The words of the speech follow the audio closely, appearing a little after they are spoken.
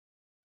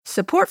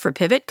Support for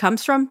Pivot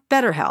comes from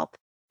BetterHelp.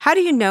 How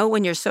do you know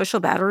when your social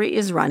battery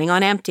is running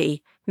on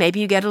empty? Maybe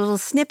you get a little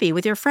snippy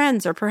with your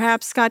friends or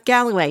perhaps Scott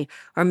Galloway,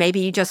 or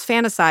maybe you just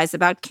fantasize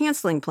about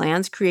canceling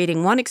plans,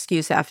 creating one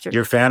excuse after.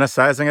 You're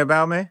fantasizing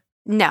about me?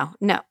 No,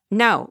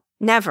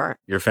 never.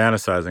 You're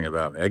fantasizing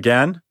about me.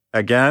 Again?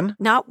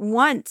 Not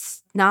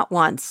once.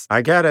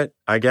 I get it.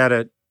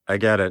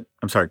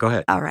 I'm sorry, go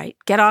ahead. All right,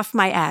 get off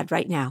my ad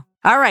right now.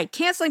 All right,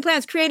 canceling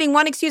plans, creating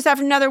one excuse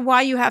after another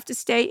why you have to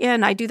stay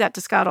in. I do that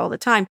to Scott all the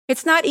time.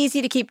 It's not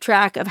easy to keep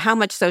track of how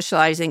much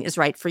socializing is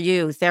right for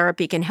you.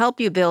 Therapy can help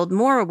you build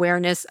more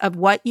awareness of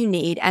what you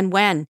need and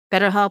when.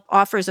 BetterHelp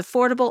offers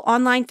affordable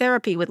online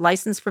therapy with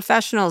licensed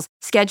professionals.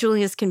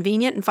 Scheduling is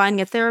convenient and finding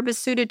a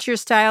therapist suited to your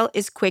style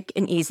is quick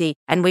and easy.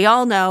 And we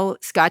all know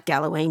Scott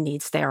Galloway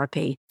needs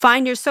therapy.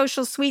 Find your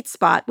social sweet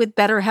spot with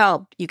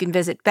BetterHelp. You can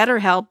visit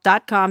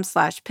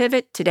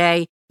betterhelp.com/pivot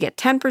today. Get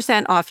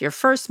 10% off your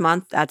first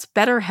month. That's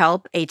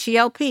BetterHelp,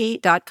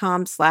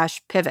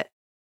 HELP.com/pivot.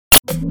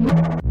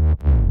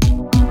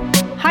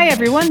 Hi,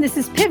 everyone. This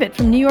is Pivot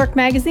from New York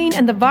Magazine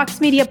and the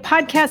Vox Media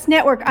Podcast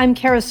Network. I'm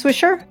Kara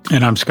Swisher.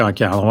 And I'm Scott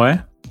Galloway.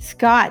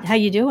 Scott, how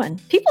you doing?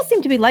 People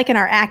seem to be liking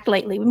our act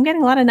lately. We've been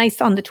getting a lot of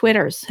nice on the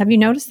Twitters. Have you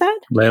noticed that?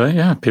 Lately,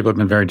 yeah. People have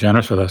been very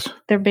generous with us.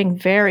 They're being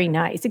very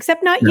nice,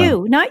 except not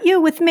you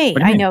with me.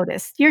 I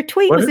noticed. Your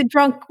tweet was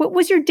what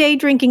was your day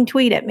drinking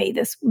tweet at me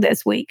this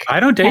week? I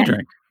don't day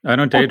drink.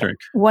 Drink.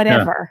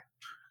 Whatever.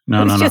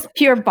 Yeah. It was just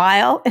pure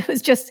bile. It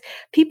was just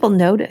people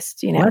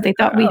noticed, They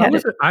thought we had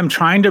it. I am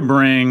trying to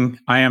bring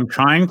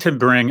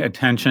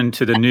attention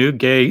to the new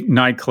gay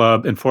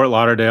nightclub in Fort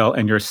Lauderdale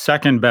and your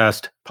second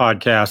best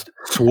podcast,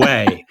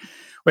 Sway.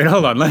 Wait,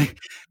 hold on.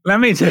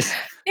 Let me just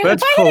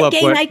let's pull up what the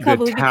tagline is. If I had a gay nightclub, it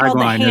would be called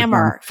the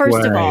Hammer.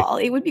 First of all,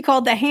 it would be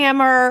called the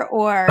Hammer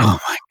or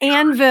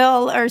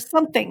Anvil or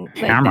something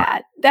like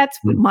that. That's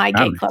what my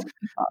gay club would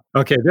be called.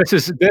 Okay, this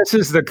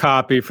is the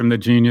copy from the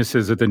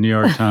geniuses at the New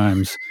York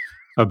Times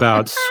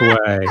about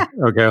Sway.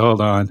 Okay,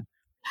 hold on.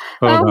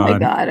 My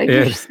God,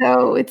 it's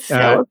so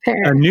apparent.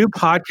 A new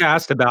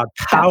podcast about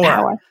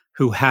power.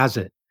 Who has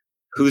it?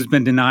 Who's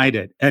been denied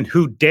it? And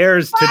who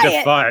dares to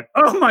defy it?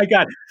 Oh my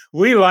God,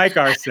 we like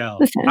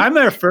ourselves. Listen. I'm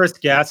their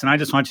first guest, and I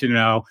just want you to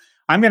know,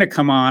 I'm going to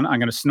come on, I'm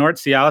going to snort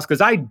Cialis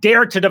because I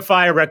dare to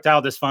defy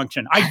erectile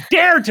dysfunction. I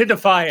dare to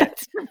defy it.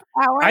 That's your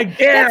power. I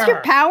dare. That's your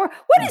power.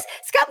 What is,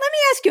 Scott, let me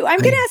ask you. I'm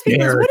going to ask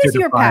people this. What is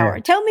your power?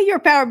 Tell me your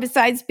power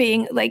besides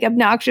being like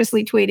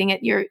obnoxiously tweeting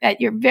at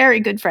your very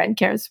good friend,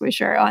 Kara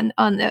Swisher,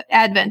 on the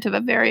advent of a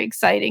very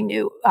exciting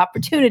new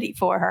opportunity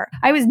for her.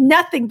 I was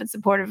nothing but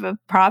supportive of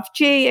Prof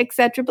G,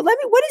 etc. But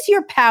what is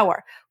your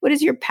power? What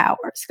is your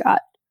power, Scott?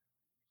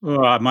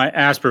 Well,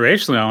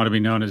 aspirationally, I want to be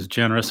known as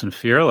generous and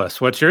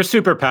fearless. What's your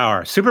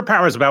superpower?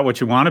 Superpower is about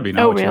what you want to be,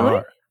 not what you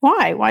are.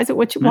 Why? Why is it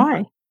what you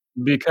why?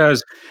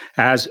 Because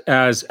as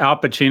Al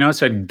Pacino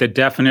said, the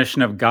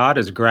definition of God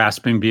is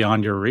grasping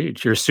beyond your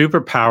reach. Your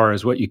superpower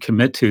is what you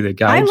commit to that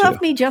guides you. I love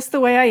me just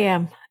the way I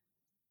am.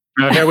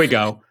 Oh, here we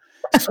go.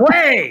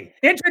 Sway!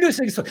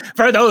 Introducing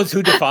for those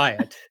who defy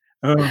it.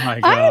 Oh, my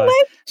God. I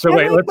like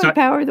my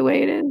power the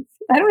way it is.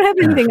 I don't have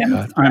anything.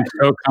 I'm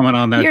so coming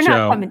on that You're show.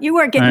 Not coming. You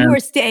are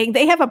staying.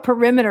 They have a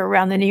perimeter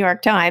around the New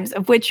York Times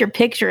of which your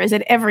picture is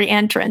at every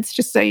entrance,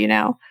 just so you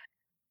know.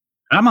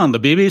 I'm on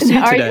the BBC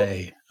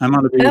today. I'm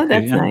on the BBC. Oh,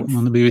 that's nice. I'm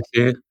on the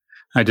BBC.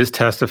 I just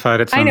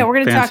testified at some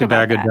fancy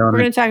bag of donuts. We're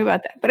going to talk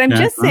about that. But I'm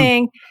just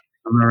saying,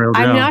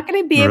 I'm not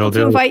going to be able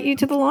to invite you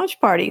to the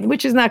launch party,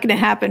 which is not going to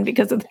happen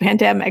because of the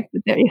pandemic.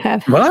 But there you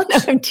have. What? No,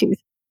 I'm teasing.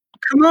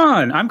 Come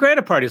on. I'm great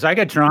at parties. I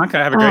get drunk.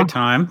 I have a great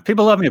time.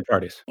 People love me at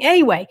parties.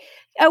 Anyway,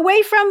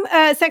 away from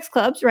sex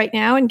clubs right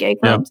now and gay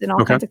clubs and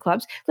all kinds of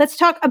clubs, let's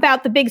talk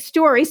about the big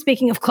story.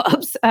 Speaking of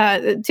clubs,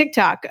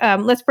 TikTok.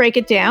 Let's break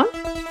it down.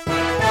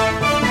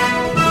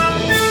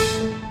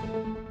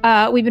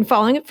 We've been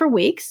following it for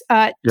weeks.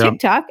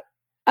 TikTok,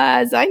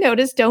 as I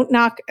noticed, don't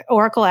knock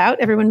Oracle out.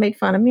 Everyone made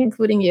fun of me,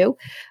 including you.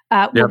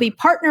 We'll be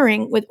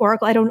partnering with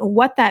Oracle. I don't know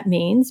what that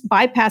means.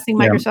 Bypassing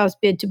Microsoft's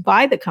bid to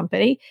buy the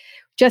company.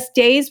 Just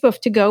days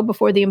to go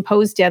before the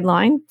imposed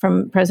deadline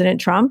from President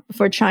Trump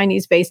for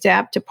Chinese-based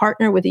app to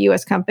partner with a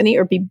U.S. company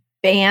or be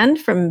banned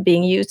from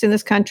being used in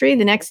this country.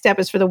 The next step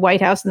is for the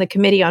White House and the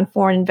Committee on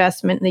Foreign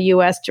Investment in the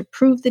U.S. to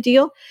approve the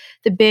deal.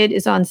 The bid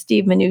is on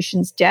Steve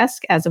Mnuchin's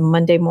desk as of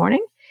Monday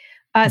morning.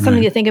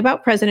 Something to think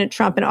about. President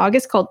Trump in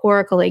August called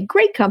Oracle a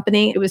great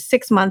company. It was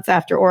 6 months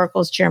after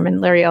Oracle's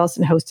chairman, Larry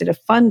Ellison, hosted a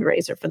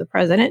fundraiser for the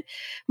president.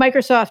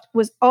 Microsoft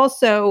was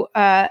also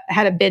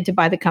had a bid to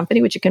buy the company,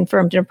 which it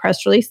confirmed in a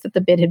press release that the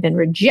bid had been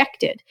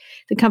rejected.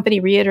 The company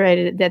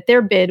reiterated that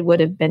their bid would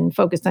have been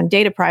focused on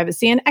data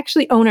privacy and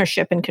actually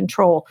ownership and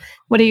control.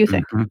 What do you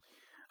think? Mm-hmm.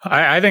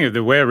 I think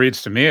the way it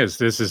reads to me is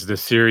this is the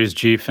Series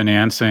G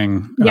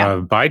financing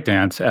of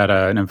ByteDance at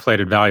an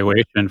inflated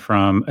valuation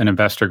from an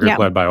investor group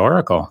led by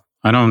Oracle.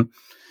 I don't,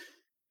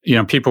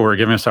 people were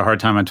giving us a hard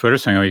time on Twitter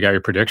saying, "Oh, you got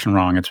your prediction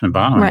wrong. It's been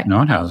bottom." Right.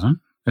 No, it hasn't.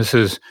 This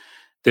is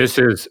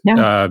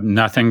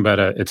nothing but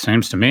it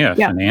seems to me,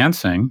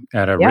 financing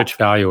at a rich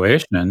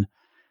valuation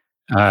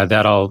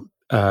that'll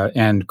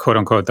and quote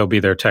unquote, there'll be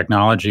their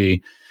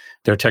technology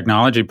their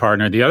technology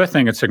partner. The other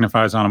thing it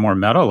signifies on a more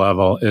meta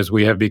level is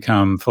we have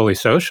become fully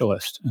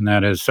socialist. And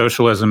that is,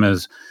 socialism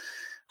is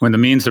when the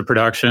means of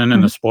production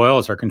and the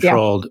spoils are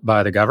controlled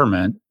by the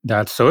government.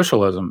 That's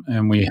socialism.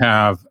 And we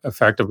have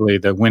effectively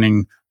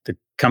the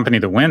company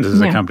that wins is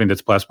the company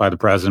that's blessed by the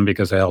president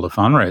because they held a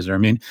fundraiser. I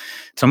mean,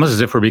 it's almost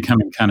as if we're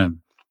becoming kind of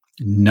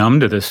numb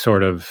to this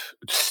sort of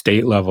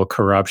state level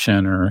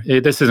corruption,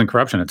 this isn't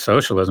corruption, it's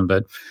socialism,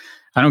 but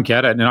I don't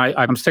get it. And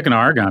I'm sticking to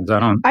our guns. I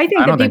don't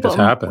think this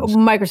happens.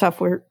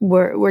 Microsoft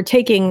were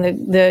taking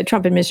the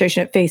Trump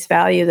administration at face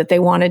value that they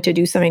wanted to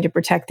do something to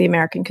protect the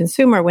American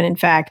consumer, when in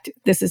fact,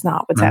 this is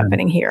not what's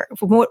happening here.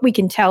 From what we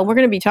can tell, we're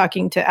going to be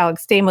talking to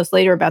Alex Stamos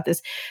later about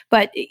this,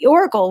 but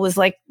Oracle was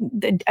like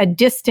a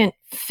distant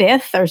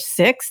fifth or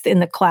sixth in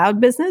the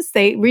cloud business.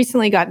 They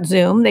recently got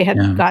Zoom. They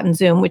had gotten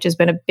Zoom, which has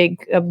been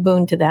a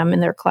boon to them in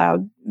their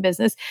cloud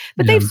business.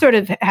 But they've sort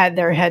of had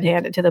their head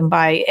handed to them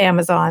by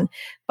Amazon,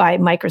 by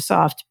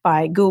Microsoft,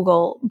 by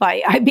Google,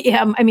 by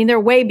IBM. I mean, they're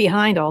way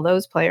behind all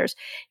those players.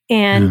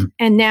 And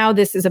now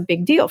this is a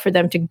big deal for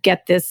them to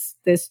get this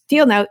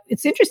deal. Now,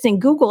 it's interesting.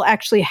 Google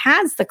actually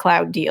has the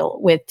cloud deal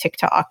with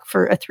TikTok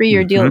for a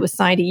 3-year deal that was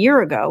signed a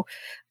year ago.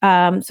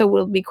 So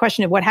we'll be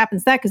questioning what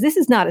happens to that, because this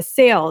is not a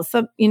sale.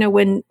 So,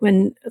 when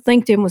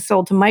LinkedIn was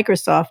sold to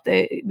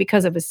Microsoft,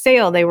 because of a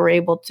sale, they were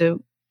able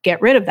to get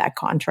rid of that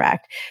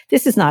contract.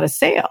 This is not a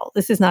sale.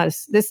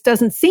 This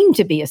doesn't seem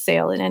to be a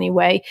sale in any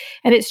way.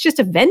 And it's just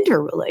a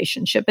vendor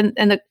relationship.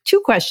 And the two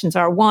questions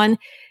are, one,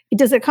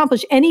 does it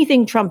accomplish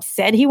anything Trump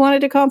said he wanted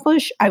to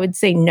accomplish? I would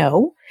say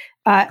no.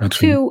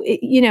 Two,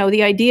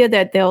 the idea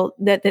that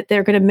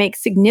they're going to make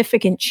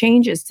significant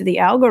changes to the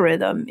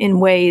algorithm in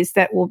ways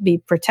that will be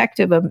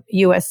protective of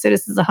U.S.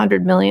 citizens,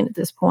 100 million at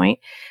this point,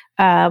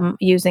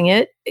 using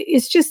it.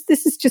 It's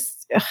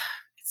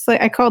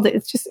like I called it.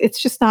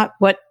 It's just not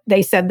what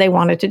they said they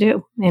wanted to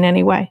do in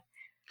any way.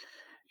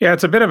 Yeah,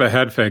 it's a bit of a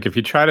head fake. If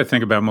you try to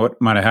think about what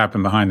might have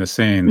happened behind the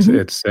scenes,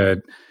 it's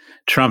that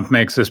Trump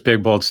makes this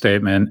big, bold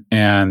statement,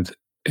 and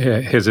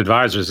his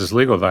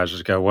legal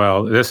advisors go,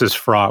 well, this is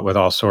fraught with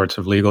all sorts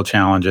of legal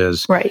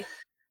challenges. Right.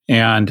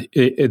 And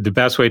the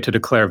best way to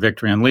declare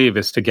victory and leave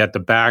is to get the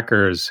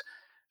backers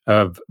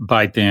of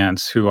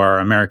ByteDance, who are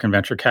American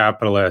venture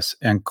capitalists,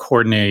 and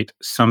coordinate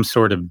some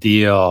sort of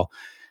deal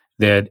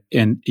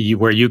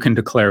where you can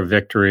declare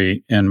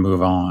victory and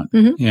move on.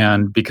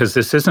 And because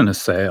this isn't a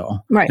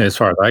sale, as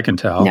far as I can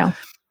tell. No.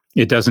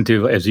 It doesn't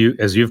do, as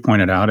you've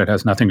pointed out, it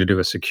has nothing to do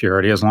with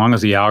security, as long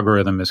as the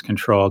algorithm is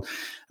controlled.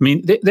 I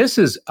mean,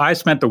 I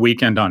spent the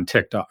weekend on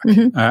TikTok.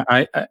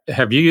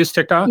 Have you used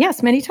TikTok?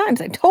 Yes, many times.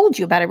 I've told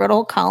you about it. I wrote a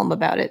whole column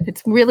about it.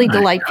 It's really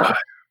delightful.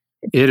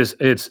 It is.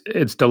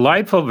 It's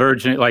delightful.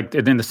 Like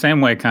in the same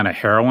way, kind of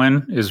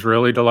heroin is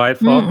really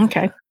delightful.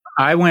 Okay.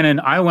 I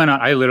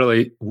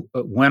literally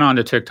went on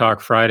to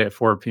TikTok Friday at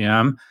 4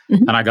 p.m.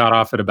 And I got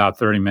off it about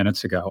 30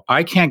 minutes ago.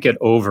 I can't get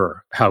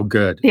over how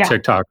good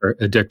TikTok or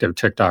addictive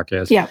TikTok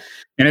is. Yeah.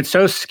 And it's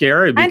so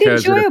scary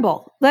because— And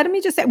enjoyable. Let me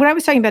just say, when I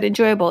was talking about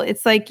enjoyable,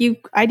 it's like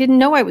I didn't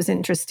know I was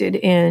interested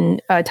in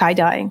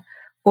tie-dyeing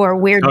or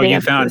weird dances.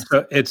 You found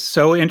it's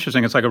so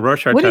interesting. It's like a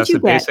Rorschach test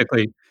that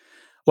basically—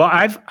 Well,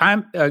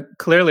 I'm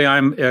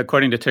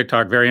according to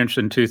TikTok, very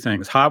interested in two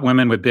things: hot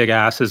women with big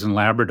asses and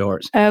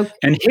Labradors. Okay.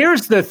 And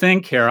here's the thing,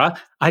 Kara,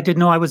 I didn't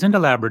know I was into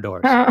Labradors.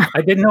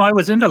 I didn't know I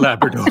was into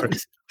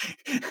Labradors.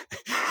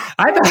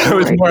 I thought I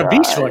was more a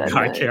Beachwood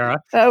guy,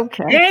 Kara.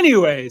 Okay.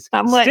 Anyways,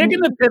 sticking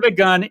the pivot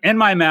gun in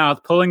my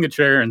mouth, pulling the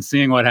trigger, and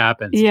seeing what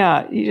happens.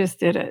 Yeah, you just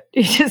did it.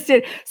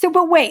 So,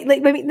 but wait,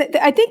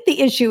 I think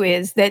the issue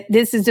is that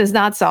this does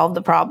not solve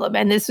the problem,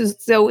 and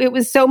it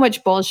was so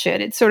much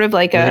bullshit. It's sort of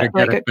like way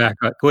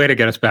to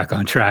get us back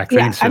on track.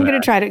 Yeah, I'm going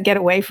to try to get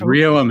away from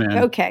reel them in.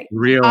 Okay,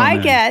 I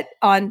get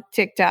on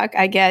TikTok.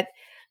 I get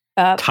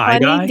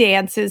funny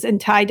dances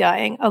and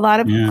tie-dyeing. A lot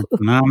of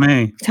not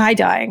me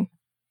tie-dyeing.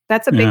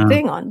 That's a big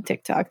thing on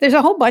TikTok. There's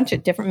a whole bunch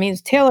of different memes.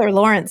 Taylor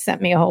Lawrence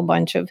sent me a whole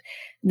bunch of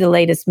the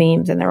latest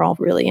memes, and they're all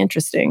really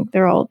interesting.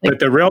 But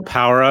the real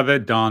power of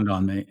it dawned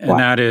on me, and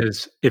that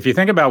is, if you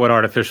think about what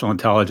artificial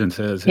intelligence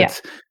is,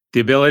 it's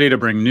the ability to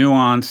bring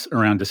nuance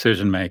around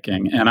decision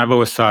making. And I've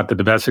always thought that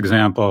the best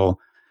example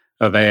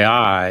of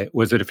AI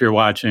was that if you're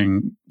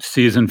watching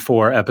season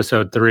 4,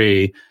 episode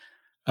 3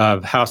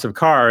 of House of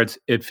Cards,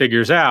 it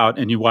figures out,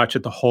 and you watch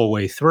it the whole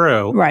way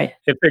through,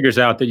 it figures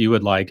out that you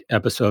would like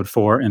episode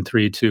 4 and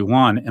 3, 2,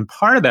 1. And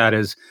part of that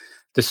is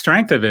the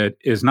strength of it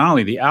is not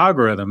only the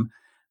algorithm,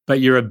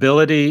 but your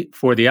ability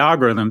for the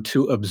algorithm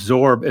to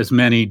absorb as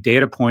many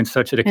data points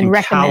such that it can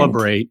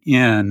calibrate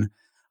in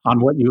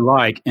on what you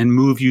like and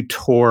move you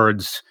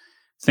towards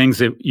things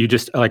that you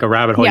just, like a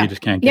rabbit hole you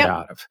just can't get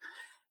out of.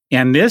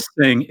 And this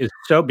thing is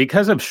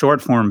because of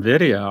short form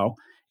video,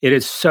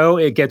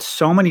 it gets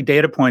so many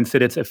data points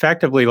that it's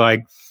effectively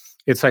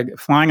it's like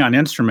flying on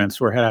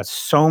instruments, where it has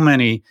so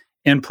many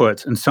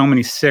inputs and so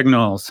many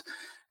signals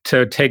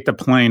to take the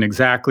plane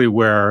exactly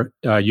where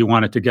you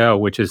want it to go,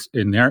 which is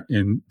in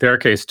their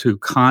case to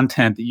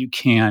content that you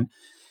can't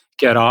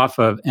get off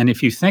of. And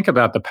if you think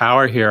about the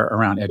power here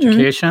around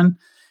education,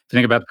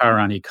 think about power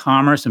around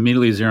e-commerce,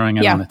 immediately zeroing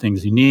in on the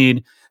things you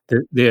need,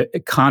 the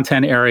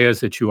content areas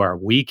that you are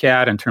weak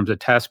at in terms of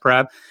test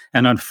prep.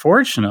 And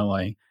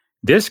unfortunately,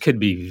 this could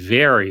be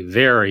very,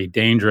 very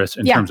dangerous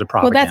in terms of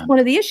propaganda. Well, that's one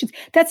of the issues.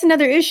 That's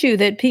another issue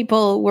that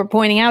people were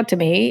pointing out to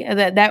me,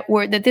 that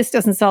this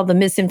doesn't solve the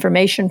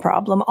misinformation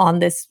problem on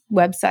this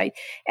website.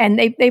 And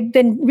they've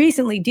been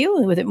recently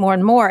dealing with it more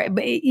and more.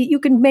 But you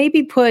can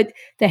maybe put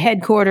the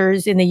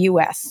headquarters in the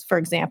U.S., for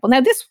example.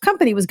 Now, this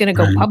company was going to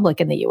go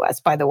public in the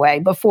U.S., by the way,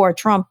 before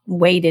Trump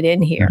waded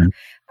in here.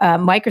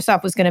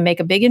 Microsoft was going to make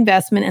a big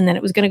investment, and then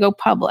it was going to go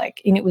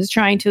public. And it was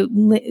trying to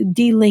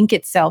de-link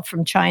itself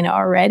from China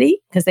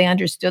already because they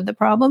understood the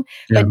problem.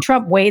 But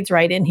Trump wades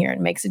right in here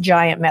and makes a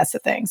giant mess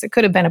of things. It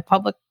could have been a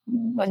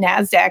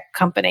NASDAQ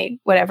company,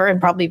 whatever, and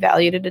probably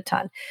valued it a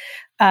ton.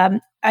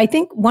 I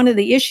think one of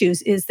the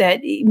issues is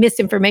that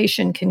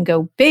misinformation can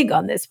go big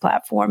on this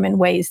platform in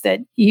ways that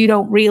you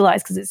don't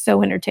realize because it's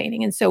so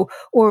entertaining. And so,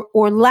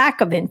 or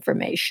lack of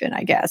information,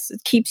 I guess,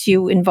 it keeps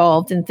you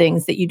involved in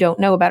things that you don't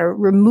know about, or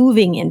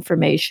removing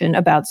information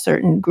about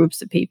certain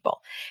groups of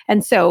people.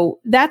 And so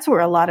that's where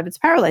a lot of it's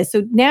paralyzed.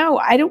 So now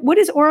what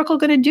is Oracle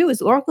going to do?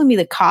 Is Oracle going to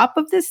be the cop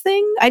of this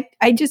thing?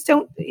 I just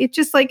don't, it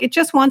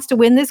just wants to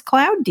win this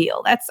cloud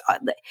deal.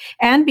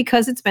 And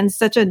because it's been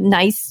such a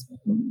nice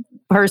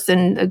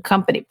person, a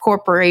company,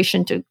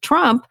 corporation to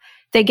Trump,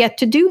 they get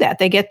to do that.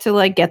 They get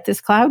to get this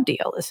cloud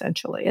deal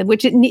essentially,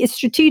 which it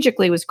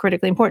strategically was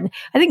critically important.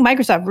 I think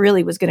Microsoft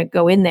really was going to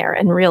go in there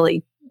and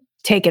really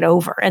take it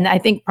over. And I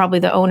think probably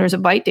the owners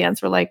of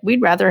ByteDance were like,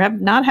 we'd rather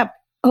not have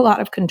a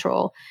lot of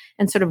control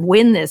and sort of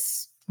win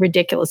this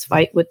ridiculous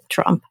fight with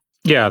Trump.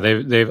 Yeah,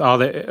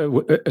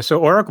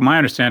 so Oracle, my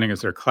understanding is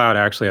their cloud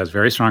actually has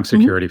very strong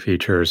security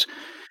features.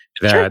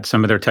 That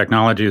some of their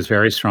technology is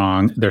very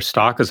strong. Their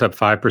stock is up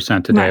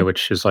 5% today,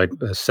 which is like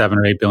a $7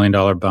 or $8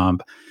 billion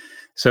bump.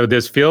 So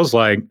this feels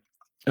like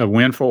a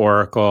win for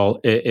Oracle.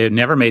 It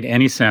never made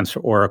any sense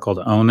for Oracle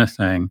to own the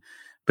thing,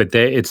 but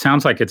it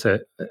sounds like it's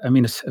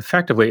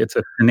effectively a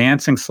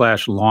financing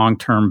 /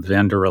 long-term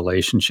vendor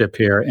relationship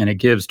here, and it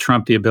gives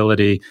Trump the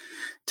ability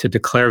to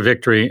declare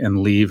victory and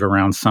leave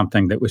around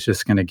something that was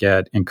just going to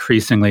get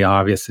increasingly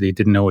obvious that he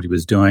didn't know what he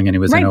was doing and he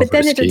was in over his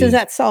skis. But then does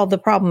that solve the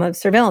problem of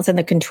surveillance and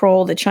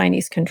the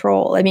Chinese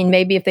control? I mean,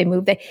 maybe if they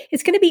move,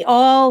 it's going to be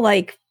all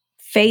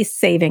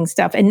face-saving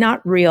stuff and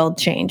not real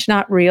change,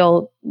 not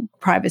real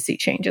privacy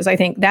changes. I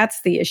think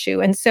that's the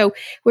issue. And so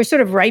we're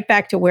sort of right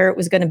back to where it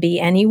was going to be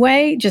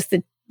anyway, just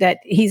that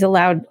he's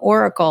allowed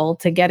Oracle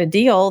to get a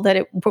deal that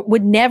it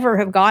would never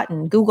have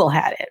gotten. Google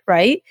had it,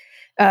 right?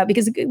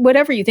 Because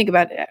whatever you think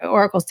about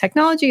Oracle's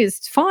technology is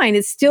fine.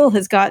 It still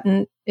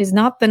is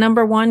not the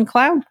number one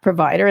cloud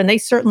provider. And they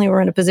certainly were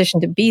in a position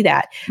to be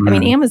that. I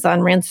mean,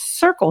 Amazon ran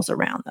circles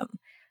around them.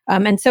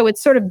 And so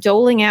it's sort of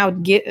doling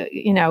out,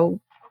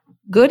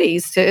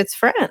 goodies to its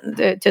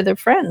to the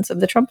friends of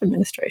the Trump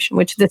administration,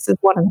 which this is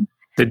one of them.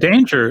 The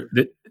danger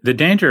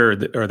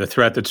or the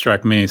threat that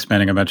struck me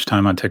spending a bunch of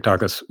time on TikTok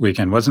this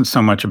weekend wasn't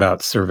so much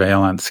about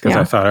surveillance, because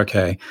I thought,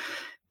 okay,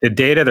 the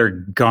data they're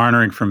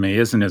garnering from me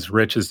isn't as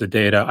rich as the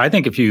data. I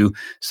think if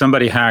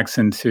somebody hacks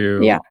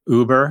into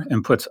Uber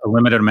and puts a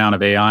limited amount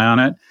of AI on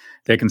it,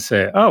 they can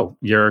say, oh,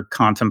 you're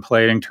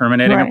contemplating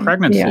terminating a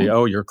pregnancy. Yeah.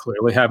 Oh, you're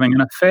clearly having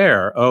an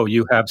affair. Oh,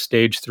 you have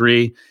stage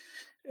 3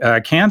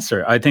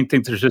 cancer. I think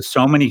there's just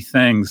so many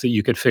things that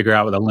you could figure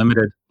out with a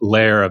limited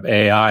layer of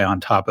AI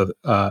on top of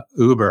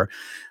Uber.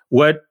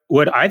 What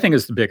I think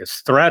is the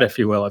biggest threat, if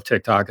you will, of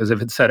TikTok is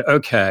if it said,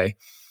 okay,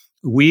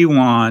 we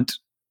want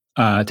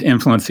to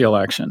influence the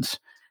elections,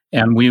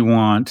 and we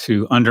want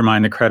to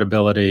undermine the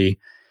credibility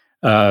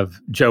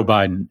of Joe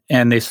Biden.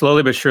 And they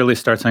slowly but surely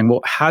start saying, well,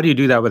 how do you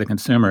do that with a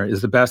consumer?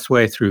 Is the best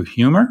way through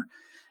humor?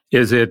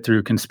 Is it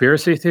through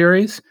conspiracy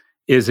theories?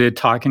 Is it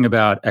talking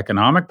about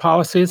economic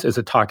policies? Is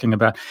it talking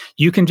about,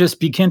 you can just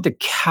begin to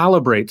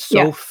calibrate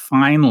so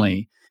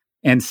finely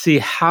and see,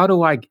 how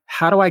do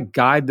I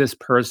guide this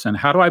person?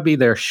 How do I be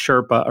their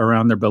Sherpa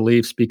around their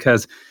beliefs?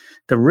 Because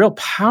the real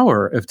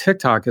power of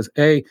TikTok is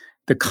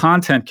the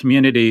content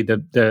community,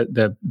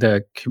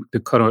 the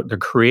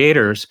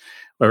creators,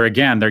 where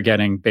again, they're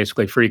getting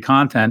basically free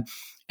content,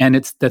 and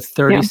it's the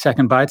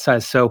 30-second bite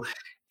size. So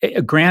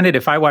granted,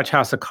 if I watch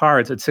House of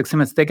Cards at 60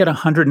 minutes, they get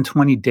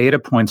 120 data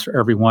points for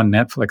every one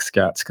Netflix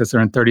gets, because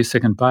they're in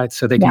 30-second bites.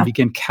 So they can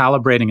begin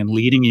calibrating and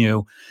leading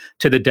you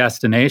to the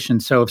destination.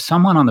 So if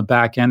someone on the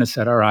back end has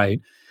said, all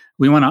right,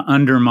 we want to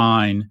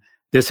undermine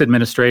this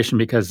administration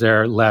because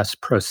they're less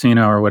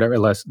pro-Sino or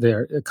whatever,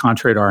 they're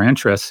contrary to our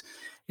interests,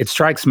 it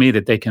strikes me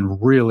that they can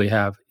really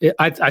have.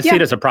 I see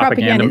it as a propaganda.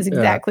 Propaganda is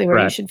exactly where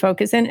you should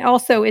focus, and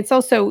also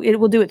it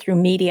will do it through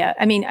media.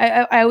 I mean,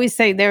 I always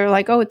say they're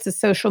like, oh, it's a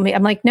social media.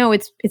 I'm like, no,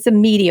 it's a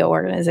media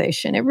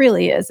organization. It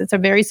really is. It's a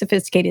very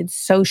sophisticated,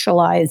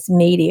 socialized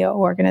media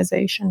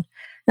organization,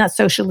 not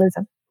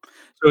socialism.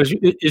 So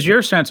is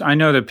your sense? I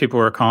know that people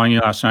were calling you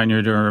last night and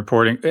you're doing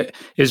reporting.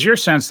 Is your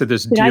sense that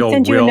this deal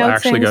will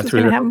actually go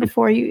through? Happen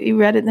before you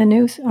read it in the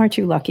news? Aren't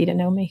you lucky to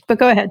know me? But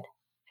go ahead.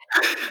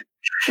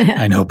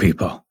 I know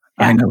people.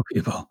 I know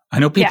people.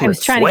 Yeah, I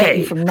was trying to get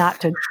you from not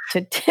to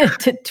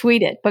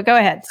tweet it, but go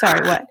ahead.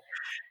 Sorry, what?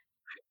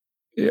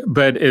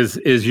 But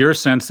is your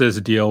sense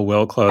this deal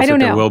will close? I don't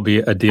know. There will be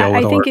a deal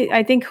with Oracle?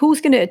 I think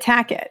who's going to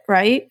attack it,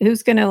 right?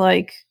 Who's going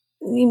to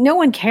no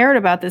one cared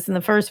about this in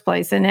the first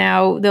place, and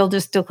now they'll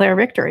just declare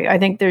victory. I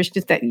think there's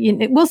just that.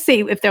 We'll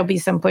see if there'll be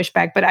some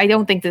pushback, but I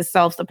don't think this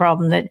solves the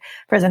problem that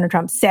President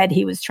Trump said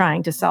he was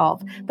trying to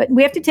solve. But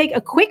we have to take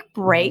a quick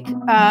break.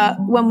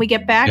 When we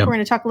get back, We're going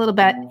to talk a little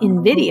about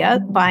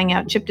NVIDIA buying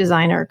out chip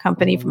designer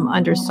company from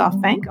under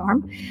SoftBank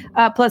arm.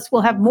 Plus,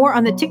 we'll have more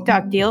on the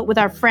TikTok deal with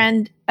our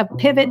friend of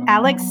Pivot,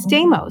 Alex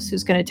Stamos,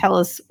 who's going to tell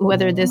us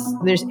whether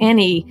there's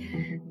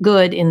any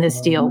good in this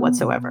deal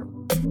whatsoever.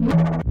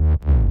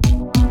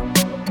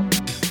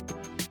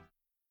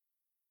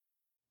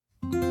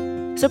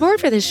 Support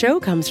for this show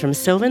comes from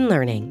Sylvan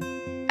Learning.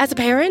 As a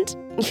parent,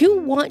 you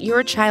want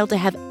your child to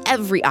have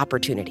every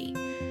opportunity,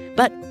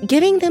 but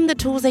giving them the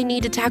tools they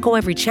need to tackle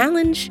every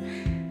challenge,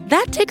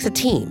 that takes a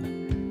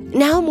team.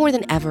 Now more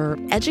than ever,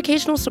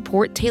 educational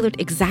support tailored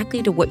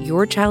exactly to what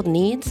your child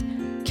needs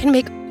can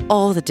make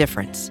all the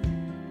difference.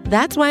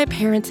 That's why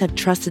parents have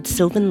trusted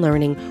Sylvan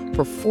Learning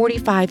for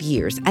 45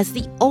 years as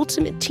the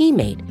ultimate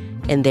teammate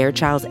in their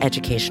child's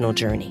educational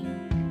journey,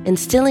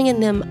 instilling in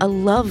them a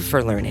love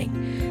for learning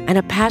and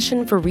a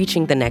passion for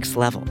reaching the next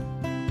level.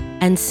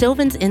 And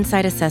Sylvan's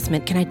Insight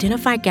Assessment can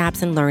identify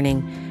gaps in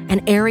learning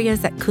and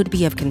areas that could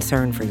be of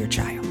concern for your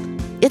child.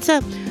 It's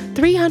a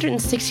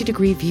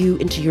 360-degree view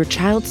into your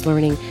child's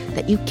learning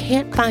that you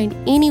can't find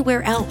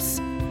anywhere else,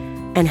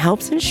 and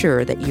helps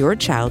ensure that your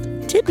child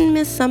didn't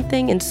miss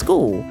something in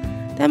school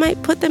that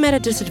might put them at a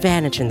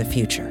disadvantage in the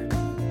future.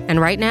 And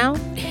right now,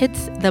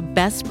 it's the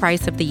best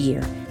price of the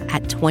year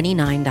at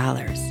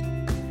 $29.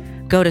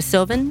 Go to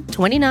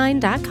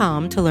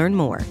sylvan29.com to learn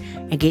more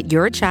and get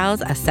your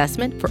child's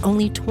assessment for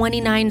only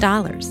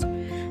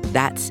 $29.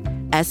 That's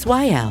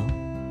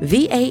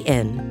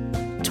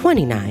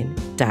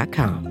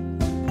SYLVAN29.com.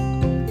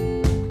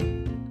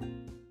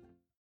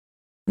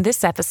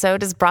 This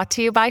episode is brought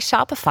to you by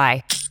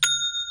Shopify.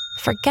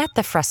 Forget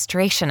the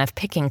frustration of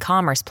picking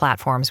commerce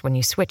platforms when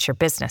you switch your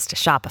business to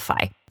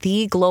Shopify,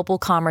 the global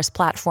commerce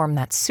platform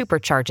that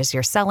supercharges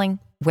your selling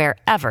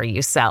wherever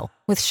you sell.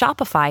 With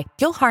Shopify,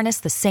 you'll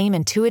harness the same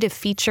intuitive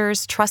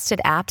features, trusted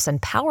apps,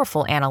 and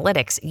powerful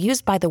analytics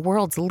used by the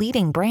world's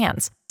leading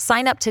brands.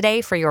 Sign up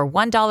today for your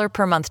 $1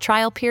 per month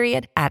trial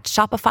period at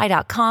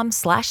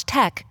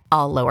shopify.com/tech,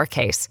 all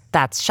lowercase.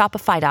 That's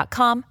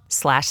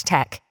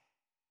shopify.com/tech.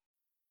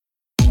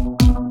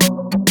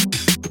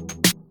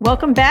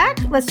 Welcome back.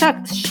 Let's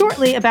talk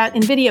shortly about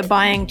NVIDIA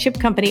buying chip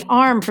company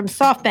ARM from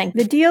SoftBank.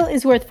 The deal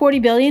is worth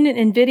 $40 billion,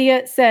 and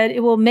NVIDIA said it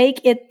will make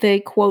it the,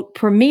 quote,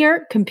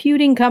 premier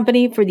computing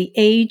company for the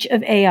age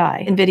of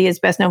AI. NVIDIA is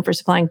best known for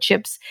supplying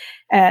chips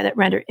that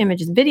render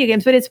images in video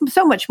games, but it's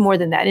so much more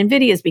than that.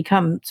 NVIDIA has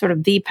become sort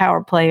of the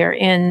power player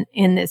in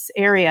this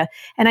area.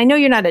 And I know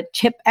you're not a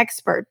chip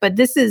expert, but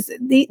this is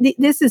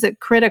a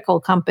critical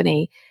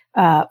company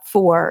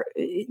for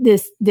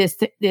this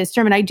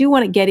term. And I do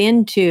want to get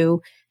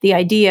into the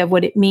idea of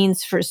what it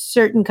means for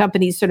certain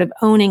companies sort of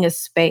owning a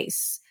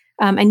space.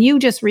 And you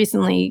just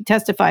recently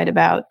testified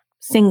about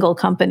single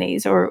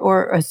companies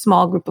or a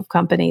small group of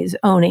companies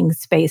owning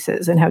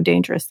spaces and how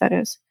dangerous that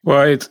is.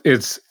 Well,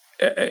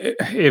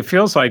 it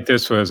feels like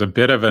this was a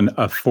bit of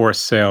a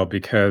forced sale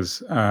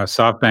because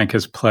SoftBank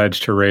has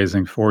pledged to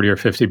raising $40 or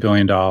 $50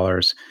 billion.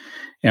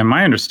 And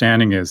my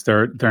understanding is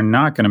they're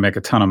not going to make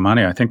a ton of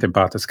money. I think they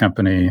bought this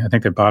company. I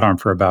think they bought them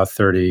for about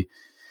 30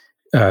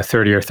 or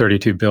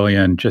 32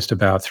 billion just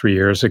about 3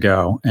 years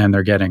ago, and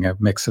they're getting a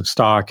mix of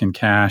stock and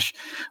cash.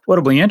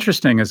 What'll be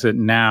interesting is that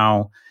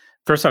now,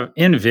 first off,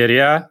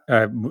 NVIDIA,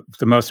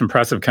 the most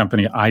impressive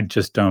company I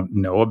just don't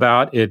know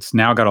about, it's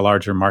now got a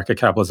larger market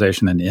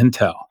capitalization than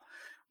Intel,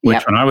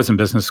 which when I was in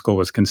business school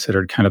was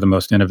considered kind of the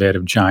most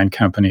innovative giant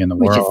company in the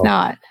world. Which is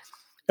not.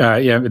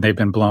 They've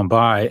been blown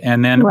by.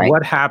 And then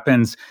what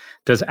happens?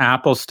 Does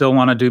Apple still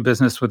want to do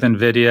business with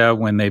NVIDIA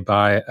when they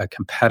buy a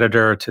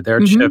competitor to their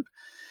chip?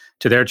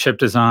 To their chip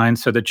design.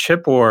 So the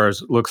chip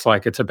wars looks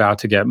like it's about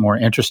to get more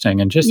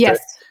interesting. And just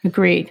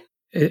agreed.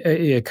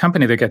 A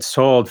company that gets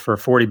sold for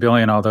 $40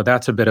 billion, although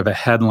that's a bit of a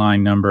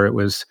headline number,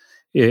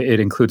 it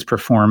includes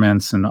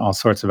performance and all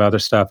sorts of other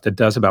stuff that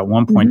does about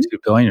 1.2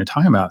 billion. You're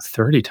talking about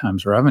 30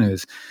 times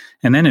revenues.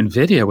 And then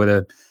NVIDIA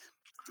with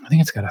I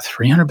think it's got a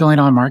 $300 billion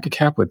market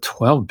cap with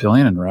 12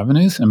 billion in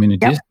revenues. I mean,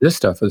 this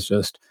stuff is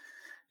just,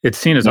 it's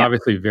seen as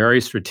obviously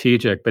very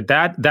strategic, but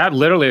that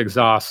literally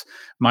exhausts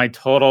my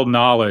total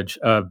knowledge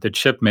of the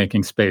chip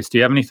making space. Do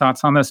you have any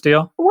thoughts on this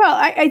deal? Well,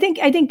 I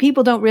think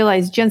people don't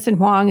realize Jensen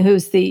Huang,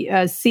 who's the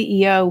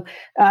CEO,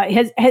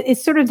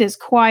 is sort of this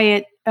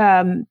quiet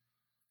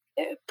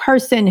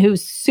person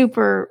who's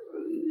super.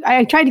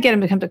 I tried to get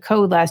him to come to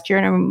Code last year,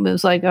 and it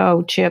was like,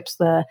 oh, chips.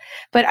 But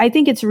I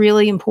think it's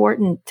really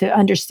important to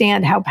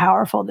understand how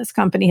powerful this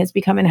company has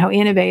become and how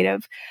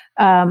innovative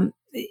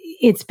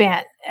it's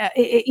been.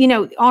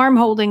 ARM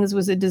Holdings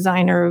was a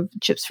designer of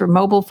chips for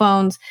mobile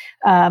phones.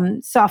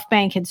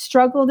 SoftBank had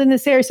struggled in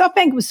this area.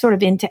 SoftBank was sort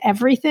of into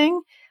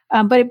everything.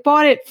 but it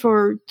bought it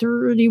for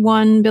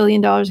 $31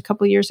 billion a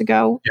couple of years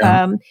ago.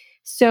 Yeah.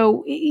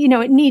 So,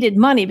 it needed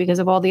money because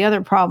of all the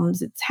other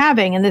problems it's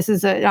having. And this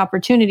is an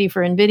opportunity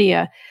for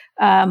NVIDIA.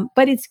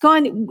 But it's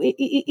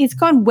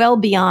gone well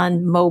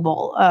beyond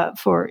mobile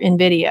for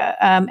NVIDIA.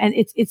 And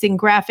it's in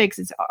graphics,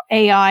 it's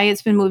AI.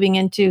 It's been moving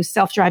into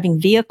self-driving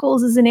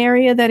vehicles is an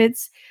area that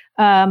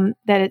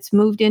it's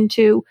moved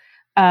into.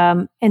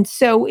 And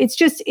so it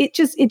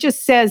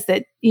just says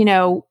that,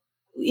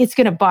 it's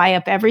going to buy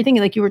up everything.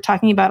 Like you were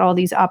talking about all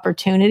these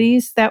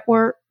opportunities that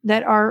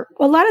are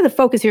a lot of the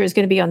focus here is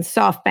going to be on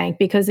SoftBank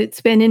because it's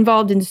been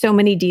involved in so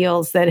many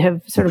deals that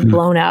have sort of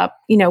blown up,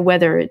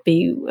 whether it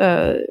be,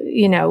 the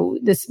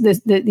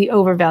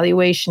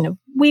overvaluation of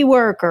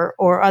WeWork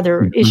or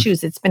other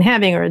issues it's been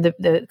having, or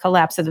the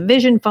collapse of the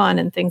Vision Fund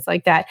and things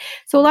like that.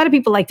 So a lot of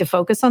people like to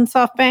focus on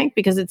SoftBank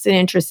because it's an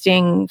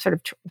interesting sort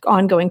of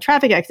ongoing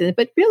traffic accident.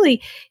 But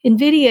really,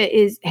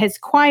 NVIDIA has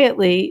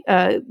quietly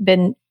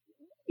been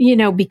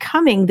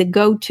becoming the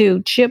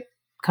go-to chip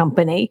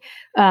company,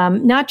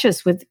 not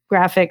just with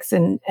graphics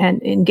and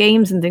in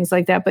games and things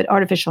like that, but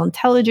artificial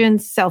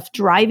intelligence,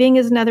 self-driving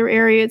is another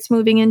area it's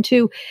moving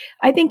into.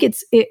 I think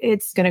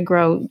it's going to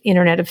grow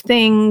Internet of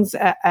Things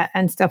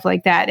and stuff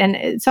like that. And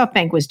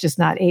SoftBank was just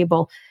not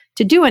able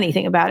to do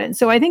anything about it. And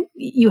so I think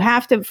you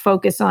have to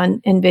focus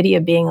on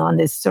NVIDIA being on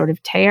this sort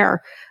of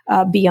tear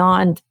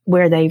beyond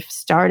where they've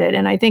started.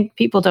 And I think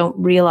people don't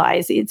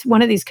realize it's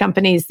one of these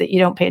companies that you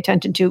don't pay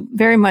attention to,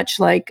 very much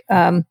like,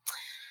 I'm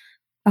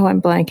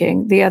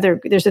blanking.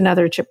 There's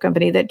another chip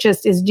company that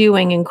just is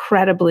doing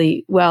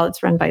incredibly well.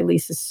 It's run by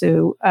Lisa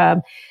Su.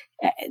 That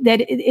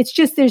it's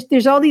just,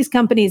 there's all these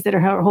companies that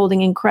are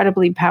holding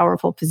incredibly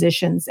powerful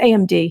positions.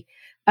 AMD,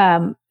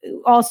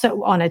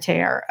 also on a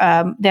tear,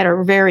 that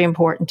are very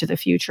important to the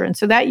future. And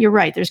so that you're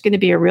right, there's going to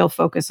be a real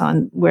focus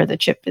on where the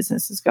chip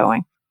business is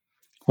going.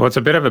 Well, it's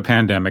a bit of a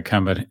pandemic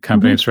company.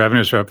 Its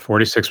revenues are up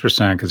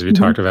 46% because we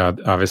talked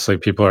about, obviously,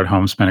 people are at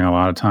home spending a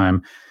lot of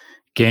time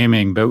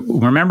gaming. But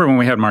remember when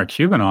we had Mark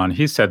Cuban on,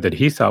 he said that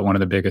he thought one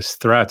of the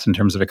biggest threats in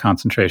terms of a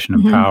concentration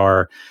of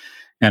power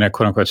and a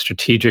quote-unquote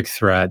strategic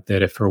threat,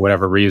 that if for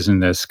whatever reason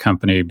this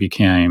company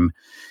became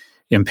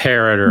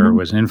impaired or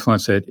was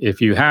influenced,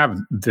 if you have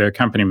the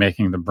company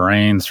making the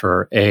brains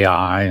for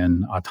AI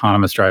and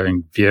autonomous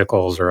driving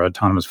vehicles or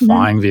autonomous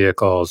flying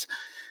vehicles,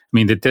 I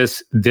mean, that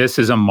this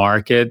is a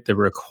market that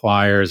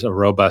requires a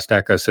robust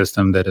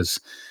ecosystem that is,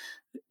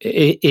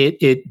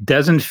 it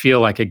doesn't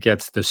feel like it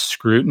gets the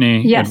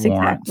scrutiny it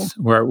warrants.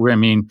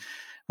 Exactly.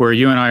 Where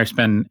you and I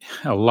spend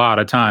a lot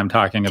of time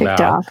talking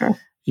about,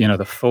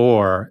 the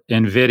four,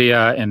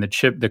 NVIDIA and the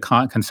chip, the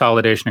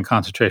consolidation and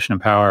concentration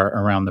of power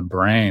around the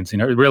brains. It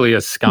really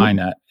is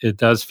Skynet. It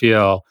does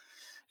feel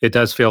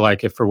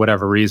like if for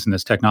whatever reason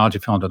this technology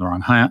fell into the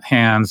wrong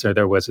hands, or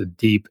there was a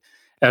deep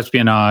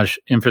espionage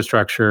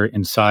infrastructure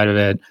inside of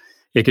it,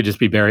 it could just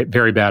be very,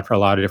 very bad for a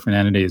lot of different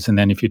entities. And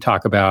then if you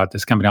talk about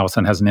this company all of a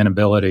sudden has an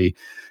inability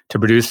to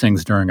produce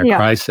things during a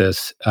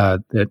crisis,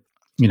 that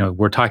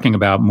we're talking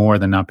about more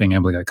than not being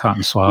able to get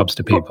cotton swabs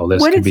to people.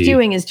 What it's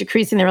doing is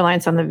decreasing the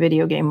reliance on the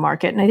video game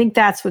market, and I think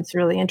that's what's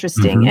really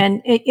interesting.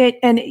 And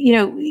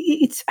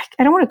it's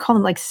I don't want to call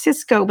them like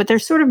Cisco, but they're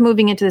sort of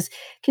moving into this.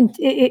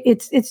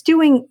 It's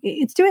doing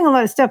a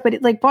lot of stuff, but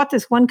it bought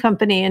this one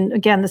company, and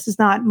again, this is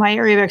not my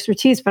area of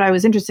expertise, but I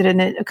was interested in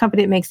it. A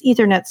company that makes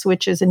Ethernet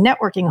switches and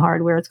networking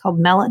hardware. It's called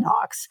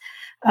Mellanox.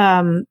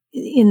 I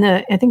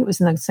think it was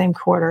in the same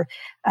quarter.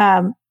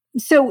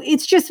 So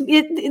it's just,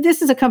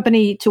 this is a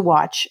company to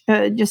watch,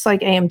 just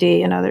like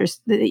AMD and others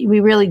that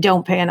we really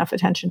don't pay enough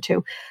attention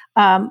to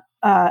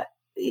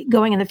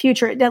going in the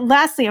future. Now,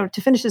 lastly,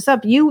 to finish this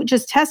up, you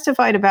just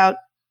testified about,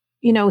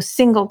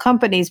 single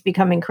companies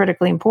becoming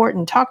critically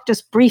important. Talk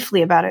just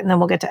briefly about it, and then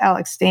we'll get to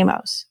Alex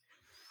Stamos.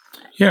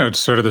 Yeah, it's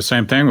sort of the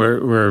same thing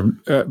where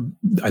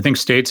I think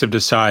states have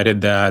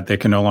decided that they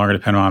can no longer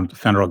depend on the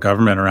federal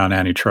government around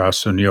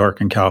antitrust. So New York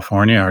and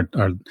California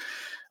are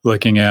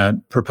looking at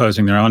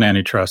proposing their own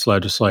antitrust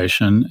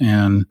legislation.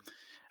 And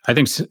I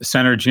think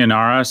Senator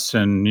Gianaris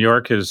in New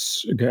York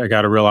has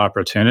got a real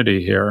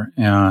opportunity here.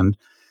 And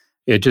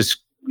it just,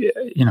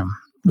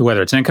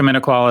 whether it's income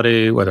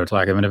inequality, whether it's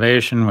lack of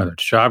innovation, whether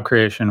it's job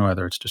creation,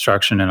 whether it's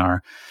destruction in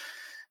our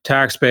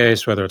tax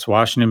base, whether it's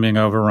Washington being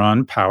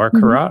overrun, power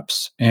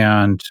corrupts.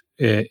 And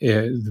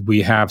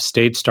we have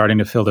states starting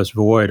to fill this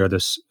void or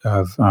this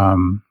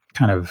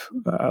of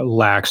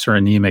lax or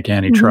anemic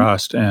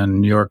antitrust,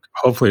 and New York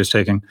hopefully is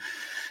taking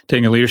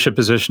a leadership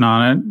position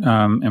on it.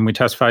 And we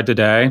testified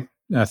today.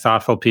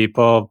 Thoughtful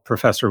people.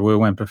 Professor Wu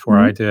went before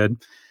I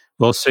did.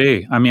 We'll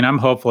see. I mean, I'm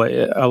hopeful.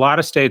 A lot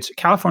of states.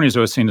 California is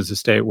always seen as a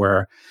state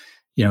where,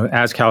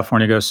 as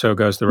California goes, so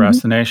goes the rest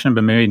of the nation.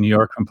 But maybe New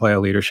York can play a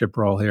leadership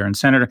role here. And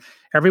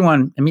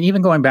everyone. I mean,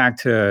 even going back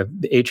to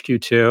the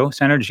HQ2,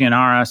 Senator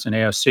Gianaris and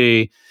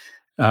AOC.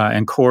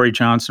 And Corey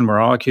Johnson were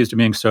all accused of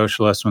being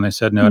socialists when they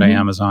said no to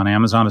Amazon.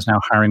 Amazon is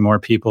now hiring more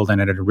people than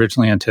it had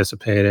originally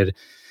anticipated.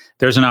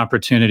 there's an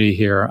opportunity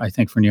here, I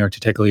think, for New York to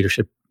take a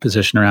leadership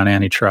position around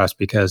antitrust,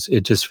 because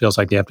it just feels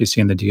like the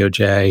FTC and the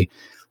DOJ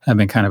have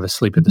been kind of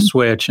asleep at the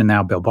switch. And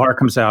now Bill Barr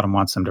comes out and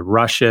wants them to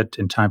rush it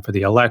in time for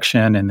the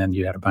election. And then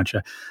you had a bunch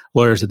of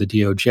lawyers at the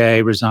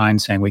DOJ resign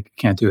saying we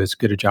can't do as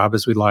good a job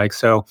as we'd like.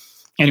 So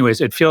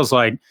anyways, it feels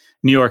like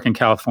New York and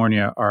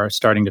California are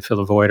starting to fill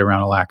the void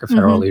around a lack of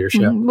federal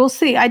leadership. We'll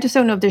see. I just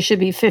don't know if there should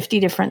be 50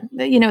 different,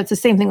 it's the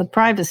same thing with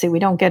privacy. We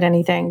don't get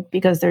anything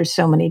because there's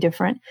so many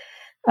different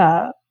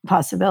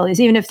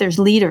possibilities, even if there's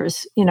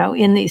leaders,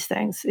 in these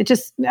things. It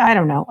just, I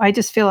don't know. I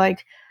just feel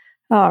like,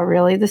 oh,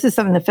 really? This is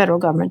something the federal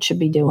government should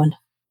be doing.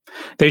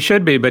 They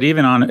should be, but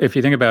even if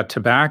you think about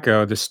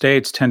tobacco, the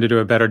states tend to do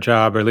a better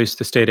job, or at least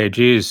the state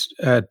AGs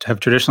have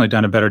traditionally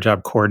done a better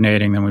job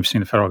coordinating than we've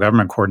seen the federal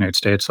government coordinate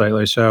states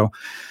lately. So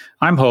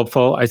I'm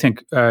hopeful. I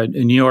think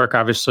in New York,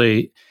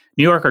 obviously,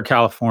 New York or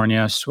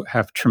California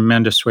have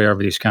tremendous sway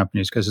over these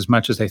companies, because as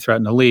much as they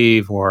threaten to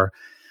leave or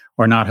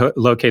not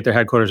locate their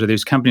headquarters, or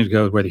these companies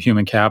go where the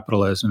human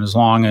capital is. And as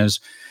long as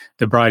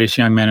the brightest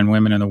young men and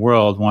women in the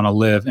world want to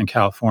live in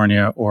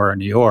California or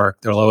New York,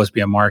 there'll always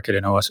be a market,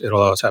 and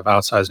it'll always have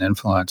outsized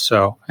influence.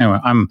 So anyway,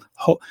 I'm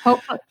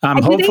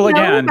hopeful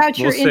again. About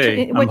we'll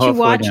see. What you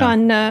watch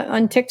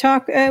on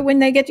TikTok when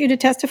they get you to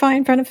testify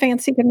in front of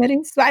fancy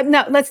committees? I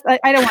don't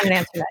want an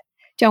answer to that.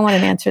 Don't want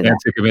an answer to that.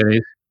 Fancy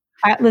committees.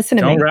 Listen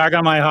to me. Don't rag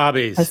on my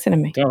hobbies. Listen to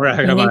me. Don't rag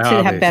on my hobbies. You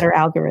need to have better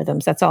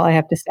algorithms. That's all I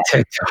have to say.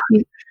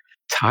 TikTok.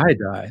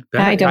 Tie-dye.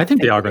 I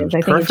think the algorithm's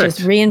perfect. I think it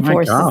just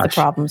reinforces the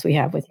problems we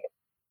have with you.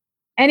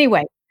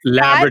 Anyway.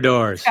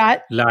 Labradors.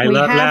 Scott, we have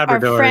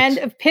Labradors. Our friend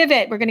of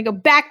Pivot. We're going to go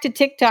back to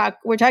TikTok.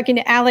 We're talking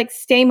to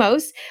Alex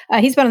Stamos.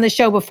 He's been on the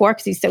show before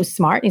because he's so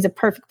smart. He's a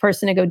perfect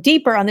person to go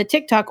deeper on the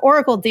TikTok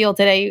Oracle deal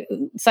today,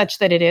 such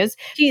that it is.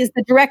 He is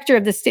the director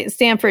of the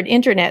Stanford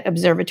Internet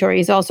Observatory.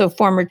 He's also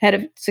former head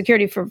of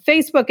security for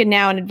Facebook and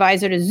now an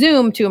advisor to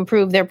Zoom to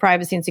improve their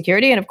privacy and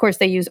security. And of course,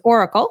 they use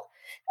Oracle.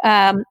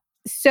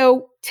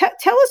 So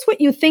tell us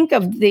what you think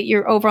of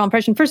your overall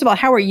impression. First of all,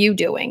 how are you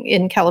doing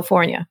in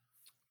California?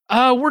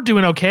 We're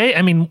doing okay.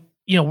 I mean,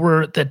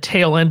 we're at the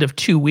tail end of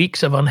 2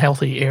 weeks of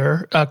unhealthy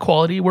air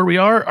quality where we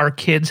are. Our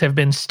kids have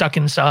been stuck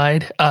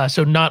inside.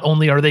 So not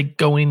only are they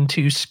going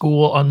to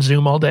school on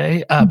Zoom all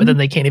day, but then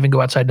they can't even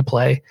go outside to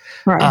play.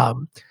 Right.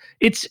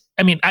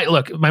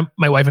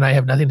 My wife and I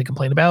have nothing to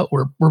complain about.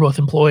 We're both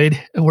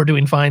employed and we're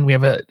doing fine. We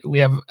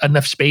have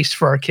enough space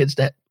for our kids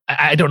that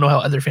I don't know how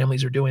other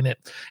families are doing it.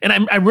 And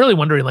I'm really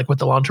wondering what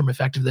the long-term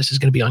effect of this is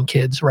going to be on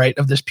kids, right?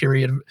 Of this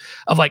period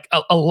of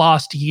a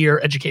lost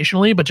year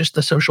educationally, but just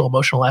the social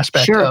emotional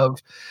aspect of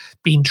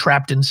being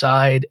trapped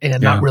inside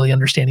and not really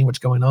understanding what's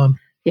going on.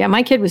 Yeah,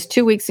 my kid was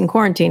 2 weeks in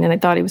quarantine and I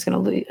thought he was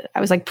going to lose.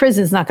 I was like,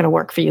 prison's not going to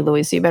work for you,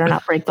 Louis, so you better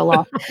not break the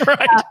law.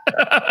 Right.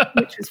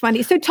 Which was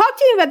funny. So talk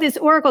to me about this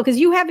Oracle, because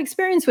you have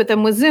experience with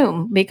them with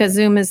Zoom, because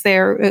Zoom is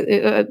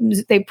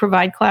they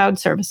provide cloud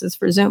services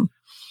for Zoom.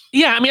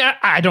 Yeah, I mean,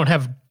 I don't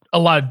have a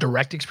lot of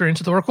direct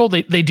experience with Oracle.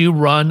 They do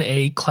run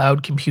a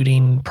cloud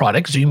computing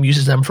product. Zoom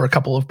uses them for a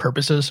couple of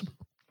purposes.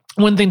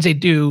 One of the things they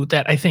do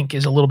that I think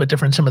is a little bit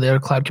different than some of the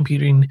other cloud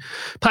computing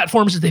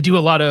platforms is they do a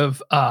lot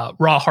of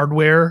raw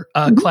hardware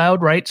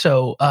cloud, right?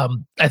 So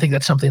I think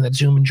that's something that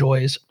Zoom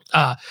enjoys.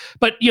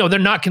 But they're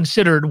not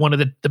considered one of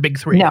the big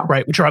three,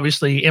 right? Which are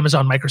obviously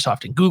Amazon,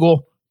 Microsoft, and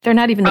Google. They're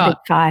not even the big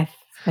five,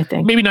 I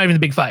think. Maybe not even the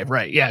big five,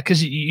 right? Yeah,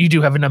 because you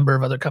do have a number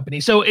of other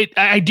companies. So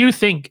I do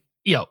think,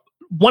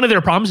 one of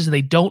their problems is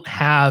they don't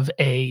have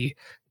a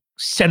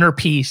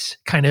centerpiece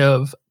kind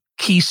of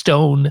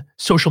keystone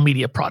social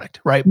media product,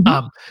 right?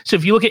 So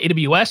if you look at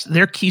AWS,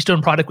 their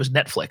keystone product was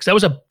Netflix. That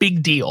was a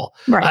big deal.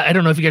 Right. I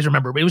don't know if you guys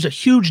remember, but it was a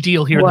huge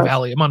deal here in the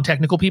Valley among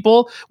technical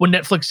people when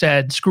Netflix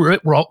said, screw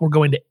it, we're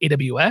going to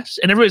AWS.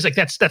 And everybody's like,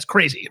 that's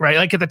crazy, right?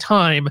 Like at the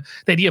time,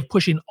 the idea of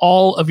pushing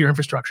all of your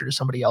infrastructure to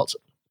somebody else.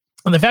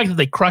 And the fact that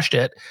they crushed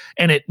it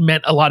and it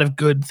meant a lot of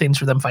good things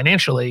for them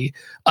financially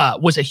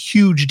was a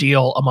huge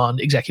deal among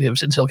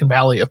executives in Silicon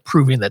Valley of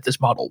proving that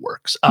this model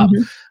works.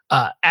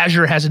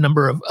 Azure has a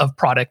number of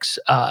products.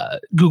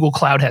 Google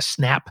Cloud has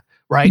Snap,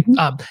 right?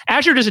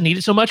 Azure doesn't need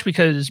it so much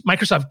because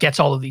Microsoft gets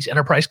all of these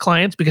enterprise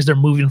clients because they're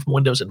moving from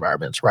Windows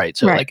environments, right?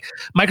 So like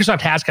Microsoft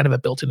has kind of a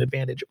built-in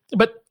advantage.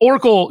 But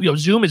Oracle,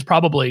 Zoom is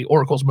probably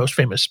Oracle's most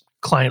famous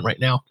client right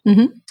now.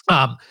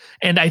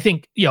 And I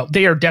think,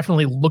 they are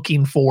definitely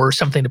looking for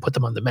something to put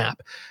them on the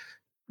map.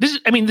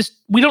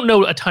 We don't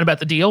know a ton about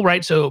the deal,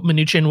 right? So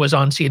Mnuchin was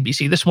on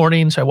CNBC this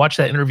morning, so I watched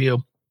that interview.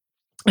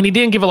 And he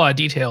didn't give a lot of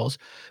details,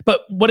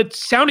 but what it's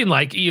sounding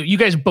like, you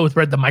guys both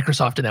read the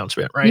Microsoft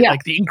announcement, right? Yeah.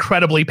 Like the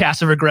incredibly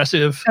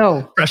passive-aggressive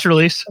press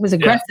release. It was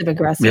aggressive.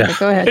 Yeah.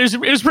 Go ahead. It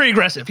was pretty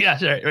aggressive.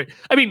 Yeah, right.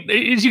 I mean,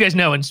 as you guys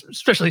know, and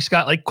especially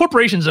Scott, like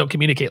corporations don't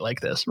communicate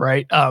like this,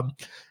 right?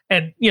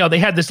 And they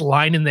had this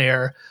line in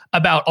there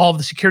about all of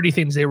the security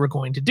things they were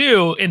going to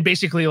do, and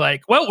basically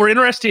like, well, we're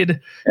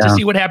interested to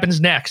see what happens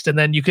next, and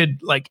then you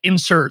could like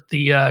insert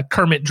the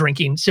Kermit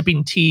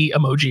sipping tea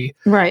emoji,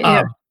 right?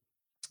 Yeah.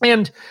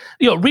 And,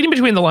 reading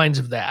between the lines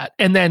of that,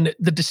 and then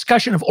the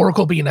discussion of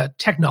Oracle being a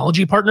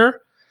technology partner,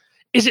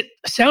 it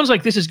sounds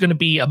like this is going to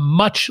be a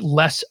much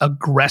less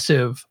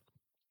aggressive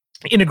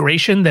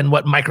integration than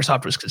what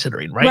Microsoft was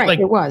considering, right? Right,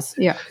 it was,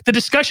 yeah. The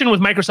discussion with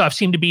Microsoft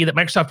seemed to be that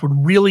Microsoft would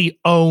really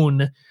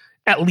own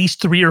at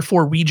least 3 or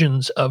 4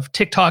 regions of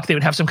TikTok. They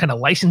would have some kind of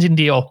licensing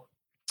deal,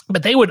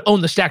 but they would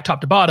own the stack top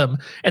to bottom.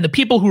 And the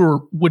people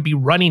who would be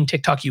running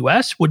TikTok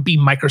US would be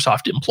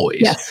Microsoft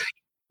employees, yes.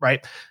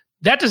 Right?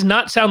 That does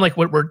not sound like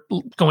what we're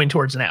going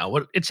towards now.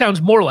 What it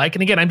sounds more like,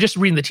 and again, I'm just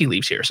reading the tea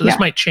leaves here, so this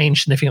might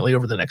change significantly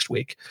over the next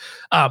week,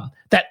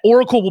 that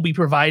Oracle will be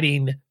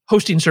providing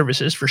hosting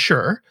services for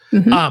sure.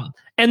 Mm-hmm.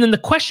 And then the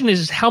question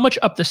is how much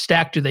up the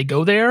stack do they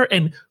go there,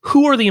 and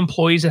who are the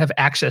employees that have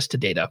access to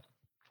data?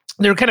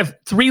 There are kind of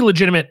 3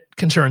 legitimate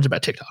concerns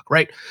about TikTok,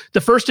 right?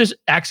 The first is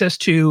access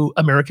to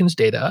Americans'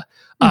 data,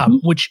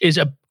 which is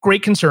a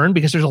great concern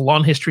because there's a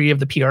long history of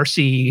the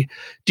PRC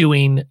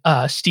doing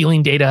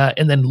stealing data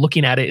and then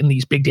looking at it in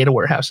these big data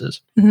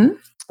warehouses. Mm-hmm.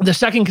 The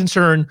second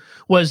concern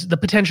was the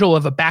potential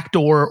of a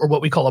backdoor, or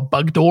what we call a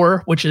bug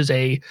door, which is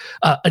an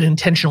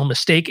intentional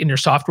mistake in your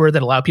software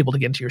that allow people to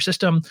get into your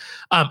system.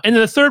 And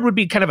then the third would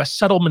be kind of a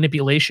subtle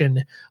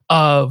manipulation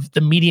of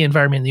the media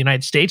environment in the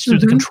United States through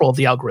the control of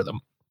the algorithm.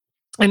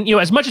 And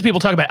as much as people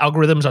talk about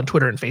algorithms on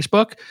Twitter and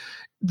Facebook,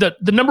 the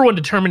number one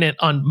determinant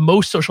on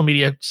most social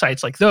media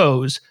sites like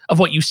those of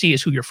what you see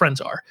is who your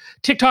friends are.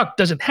 TikTok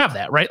doesn't have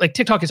that, right? Like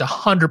TikTok is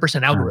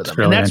 100% algorithm.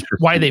 Really, and that's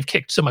why they've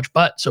kicked so much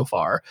butt so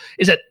far,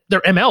 is that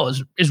their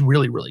ML is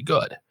really, really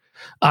good.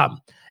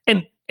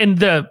 And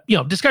the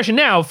discussion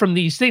now from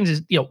these things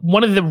is,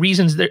 one of the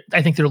reasons that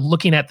I think they're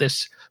looking at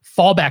this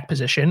fallback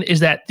position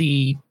is that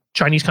the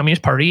Chinese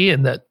Communist Party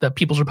and the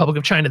People's Republic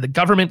of China, the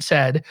government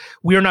said,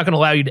 we are not going to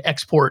allow you to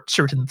export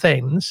certain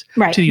things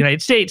to the United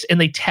States.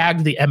 And they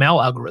tagged the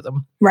ML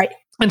algorithm. Right.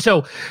 And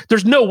so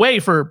there's no way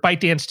for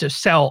ByteDance to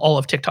sell all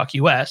of TikTok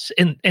US.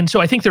 And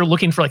so I think they're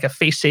looking for like a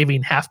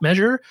face-saving half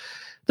measure.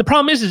 The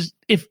problem is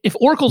if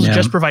Oracle's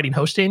just providing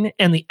hosting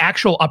and the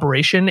actual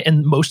operation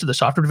and most of the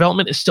software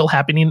development is still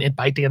happening in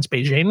ByteDance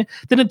Beijing,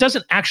 then it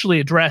doesn't actually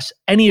address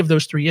any of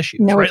those 3 issues.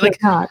 No, right?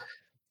 It's not.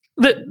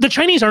 The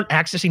Chinese aren't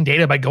accessing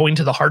data by going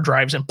to the hard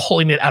drives and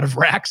pulling it out of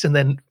racks and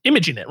then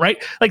imaging it,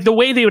 right? Like the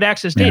way they would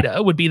access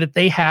data would be that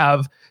they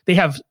have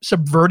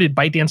subverted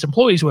ByteDance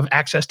employees who have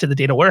access to the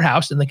data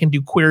warehouse and they can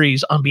do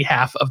queries on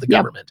behalf of the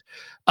government.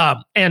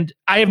 And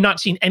I have not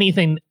seen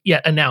anything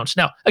yet announced.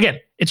 Now, again,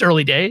 it's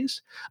early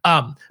days.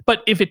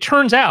 But if it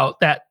turns out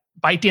that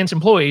ByteDance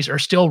employees are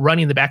still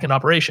running the backend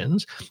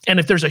operations,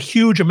 and if there's a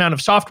huge amount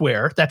of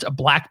software that's a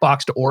black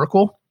box to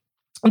Oracle,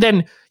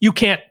 then you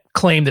can't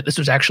claim that this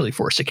was actually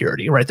for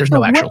security, right? There's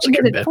no actual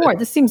security benefit.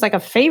 This seems like a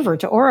favor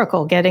to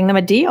Oracle, getting them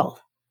a deal.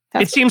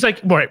 It seems like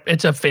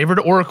it's a favor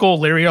to Oracle.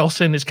 Larry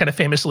Ellison is kind of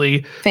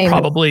famously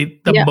probably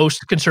the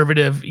most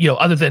conservative,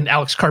 other than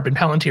Alex Karp and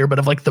Palantir, but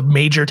of like the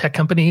major tech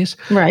companies,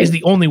 is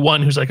the only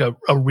one who's like a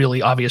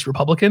really obvious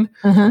Republican.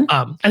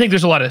 I think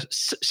there's a lot of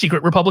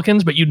secret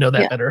Republicans, but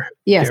that better.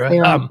 Yes, they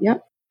are.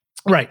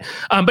 Right.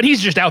 But he's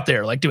just out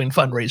there like doing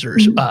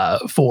fundraisers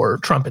for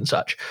Trump and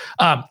such.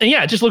 And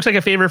it just looks like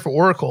a favor for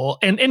Oracle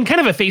and kind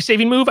of a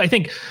face-saving move. I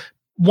think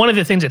one of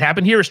the things that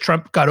happened here is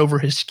Trump got over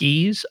his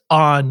skis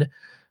on,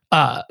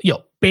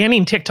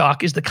 banning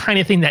TikTok is the kind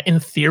of thing that in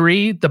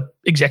theory, the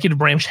executive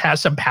branch has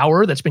some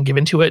power that's been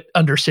given to it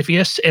under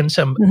CFIUS and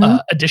some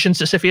additions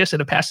to CFIUS that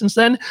have passed since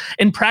then.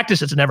 In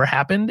practice, it's never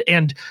happened.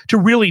 And to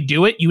really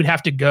do it, you would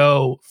have to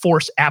go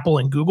force Apple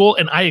and Google.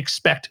 And I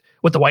expect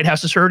what the White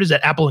House has heard is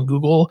that Apple and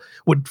Google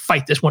would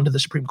fight this one to the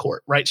Supreme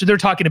Court, right? So they're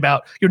talking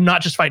about you're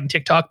not just fighting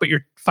TikTok, but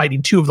you're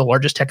fighting 2 of the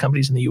largest tech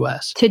companies in the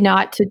U.S.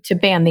 to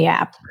ban the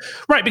app,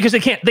 right? Because they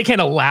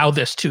can't allow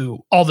this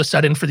to all of a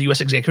sudden for the U.S.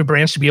 executive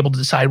branch to be able to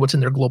decide what's in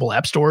their global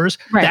app stores.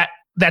 Right.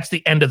 That's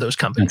the end of those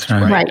companies,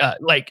 right?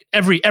 Like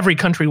every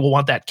country will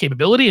want that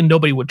capability, and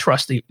nobody would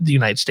trust the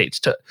United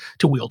States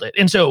to wield it.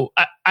 And so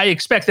I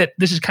expect that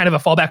this is kind of a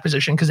fallback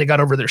position because they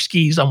got over their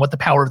skis on what the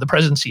power of the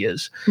presidency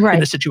is in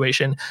the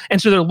situation,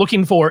 and so they're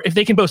looking for if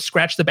they can both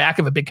scratch the back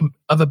of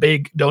a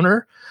big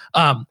donor,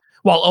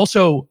 while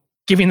also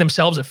giving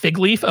themselves a fig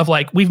leaf of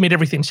like we've made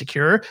everything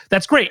secure.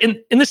 That's great, and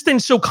this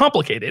thing's so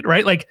complicated,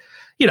 right? Like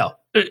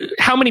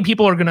how many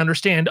people are going to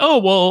understand, oh,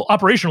 well,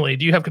 operationally,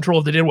 do you have control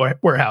of the data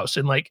warehouse?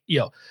 And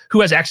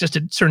who has access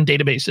to certain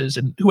databases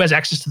and who has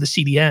access to the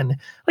CDN?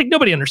 Like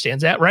nobody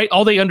understands that, right?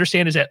 All they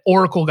understand is that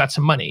Oracle got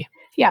some money.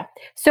 Yeah.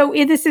 So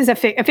this is a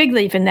fig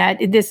leaf in that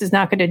this is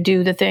not going to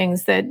do the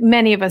things that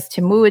many of us,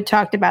 Tim Wu had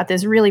talked about,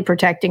 this really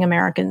protecting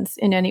Americans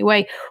in any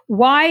way.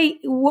 Why?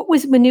 What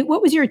was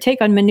your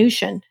take on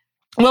Mnuchin?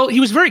 Well, he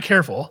was very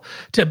careful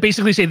to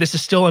basically say this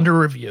is still under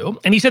review.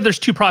 And he said there's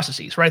 2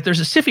 processes, right? There's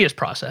a CFIUS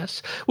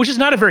process, which is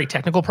not a very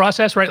technical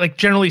process, right? Like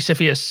generally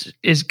CFIUS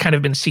is kind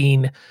of been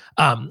seen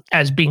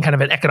as being kind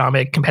of an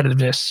economic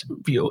competitiveness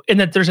view, and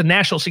that there's a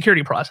national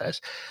security process.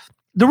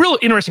 the real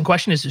interesting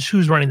question is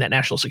who's running that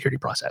national security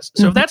process.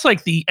 So if that's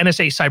like the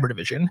NSA Cyber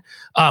Division,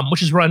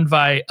 which is run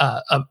by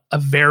a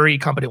very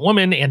competent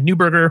woman, Ann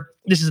Neuberger.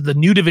 This is the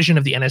new division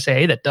of the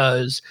NSA that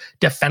does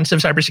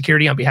defensive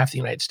cybersecurity on behalf of the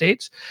United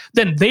States.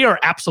 Then they are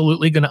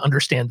absolutely going to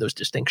understand those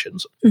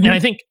distinctions. And I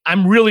think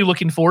I'm really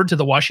looking forward to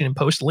the Washington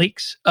Post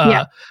leaks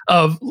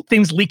of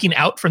things leaking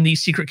out from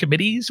these secret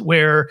committees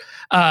where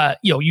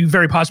you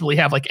very possibly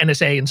have like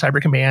NSA and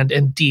Cyber Command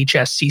and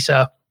DHS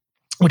CISA,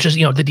 which is,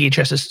 the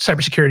DHS's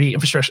Cybersecurity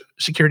Infrastructure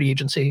Security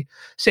Agency,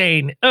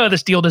 saying, "Oh,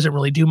 this deal doesn't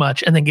really do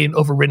much," and then getting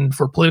overridden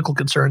for political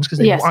concerns because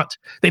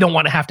they don't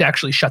want to have to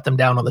actually shut them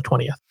down on the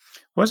 20th.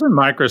 Wasn't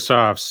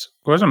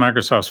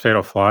Microsoft's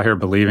fatal flaw here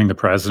believing the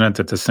president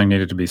that this thing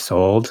needed to be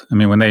sold? I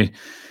mean,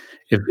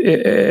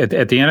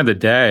 at the end of the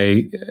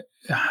day,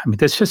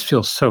 this just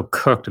feels so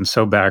cooked and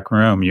so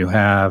backroom. You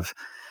have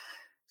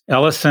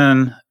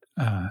Ellison,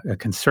 a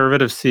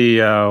conservative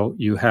CEO.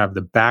 You have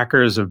the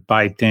backers of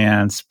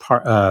ByteDance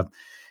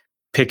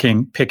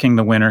picking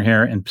the winner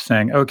here and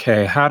saying,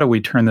 okay, how do we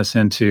turn this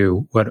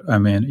into what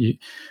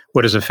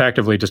is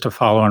effectively just a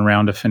follow-on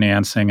round of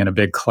financing and a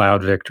big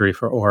cloud victory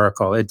for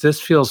Oracle? It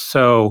just feels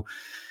so,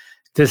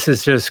 this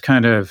is just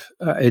kind of,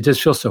 it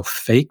just feels so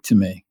fake to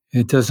me.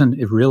 It doesn't,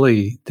 it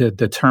really,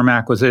 the term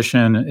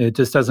acquisition, it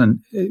just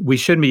doesn't, we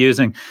shouldn't be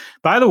using,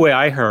 by the way,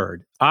 I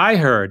heard,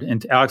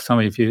 and Alex, tell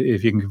me if you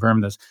can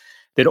confirm this,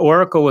 that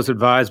Oracle was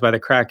advised by the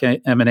crack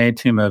M&A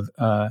team of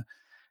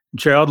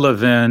Gerald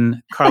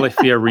Levin, Carly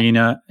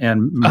Fiorina,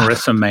 and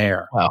Marissa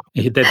Mayer. Wow.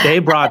 That they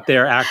brought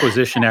their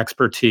acquisition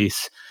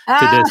expertise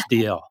to this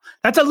deal.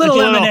 That's a little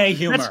M&A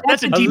humor.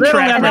 That's a deep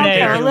track.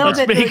 A little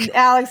bit.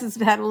 Alex has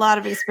had a lot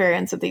of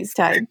experience with these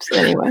types.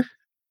 Anyway.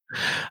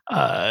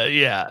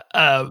 I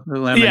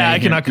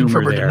cannot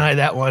confirm or deny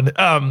that one.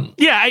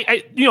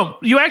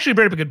 You actually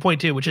brought up a good point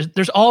too, which is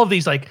there's all of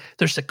these, like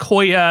there's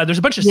Sequoia, there's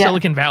a bunch of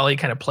Silicon Valley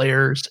kind of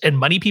players and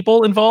money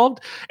people involved.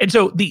 And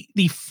so the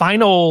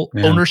final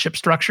ownership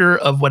structure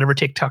of whatever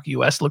TikTok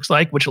US looks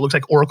like, which it looks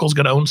like Oracle's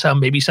going to own some,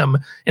 maybe some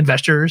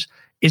investors,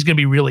 is going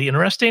to be really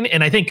interesting.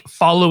 And I think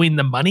following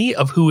the money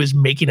of who is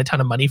making a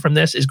ton of money from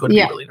this is going to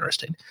be really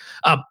interesting.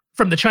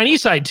 From the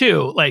Chinese side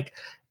too,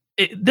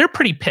 they're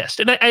pretty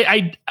pissed. And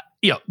I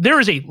there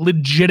is a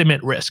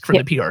legitimate risk from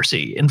the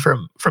PRC and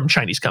from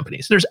Chinese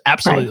companies. There's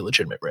absolutely a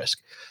legitimate risk,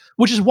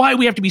 which is why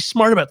we have to be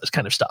smart about this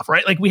kind of stuff,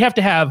 right? Like we have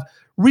to have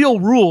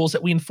real rules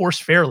that we enforce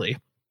fairly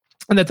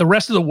and that the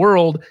rest of the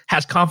world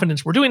has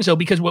confidence we're doing so,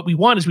 because what we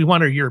want is we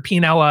want our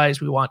European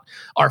allies, we want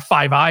our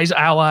Five Eyes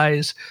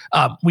allies,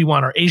 we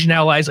want our Asian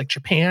allies like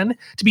Japan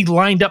to be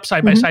lined up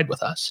side by side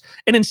with us.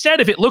 And instead,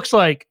 if it looks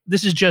like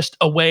this is just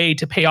a way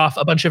to pay off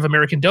a bunch of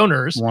American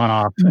donors,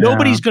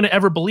 nobody's going to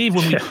ever believe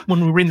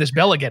when we ring this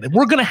bell again. And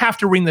we're going to have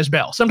to ring this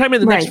bell. Sometime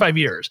in the next 5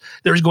 years,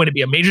 there's going to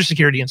be a major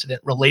security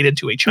incident related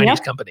to a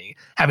Chinese company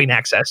having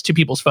access to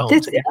people's phones.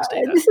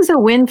 This is a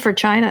win for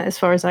China as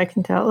far as I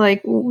can tell.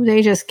 Like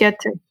they just get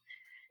to...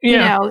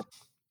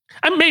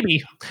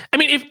 maybe. I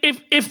mean,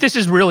 if this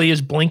is really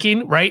is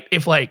blinking, right?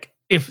 If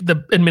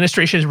the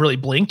administration has really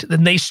blinked,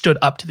 then they stood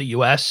up to the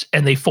U.S.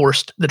 and they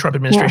forced the Trump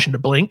administration to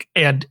blink,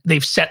 and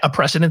they've set a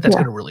precedent that's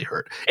going to really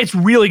hurt. It's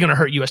really going to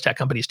hurt U.S. tech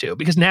companies too,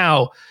 because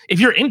now if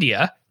you're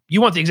India,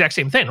 you want the exact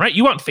same thing, right?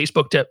 You want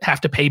Facebook to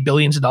have to pay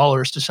billions of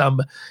dollars to some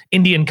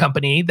Indian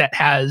company that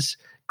has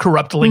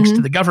corrupt links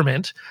to the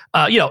government.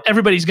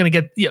 Everybody's going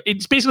to get,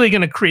 it's basically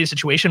going to create a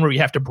situation where you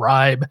have to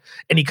bribe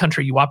any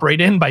country you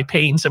operate in by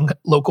paying some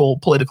local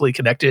politically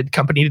connected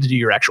company to do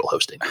your actual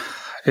hosting.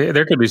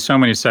 There could be so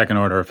many second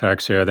order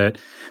effects here that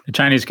the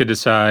Chinese could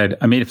decide,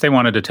 if they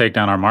wanted to take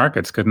down our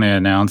markets, couldn't they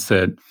announce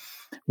that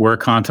we're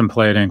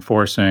contemplating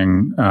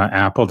forcing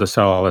Apple to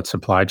sell all its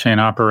supply chain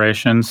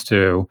operations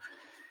to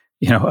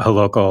a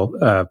local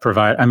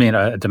provider,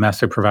 a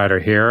domestic provider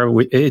here?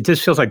 It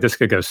just feels like this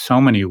could go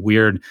so many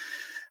weird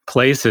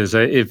places.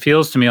 It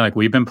feels to me like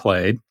we've been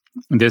played.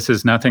 This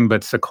is nothing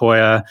but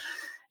Sequoia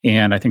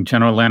and I think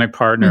General Atlantic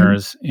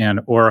Partners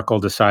and Oracle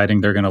deciding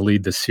they're going to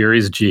lead the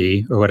Series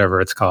G or whatever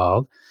it's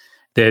called,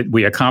 that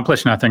we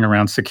accomplish nothing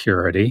around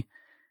security.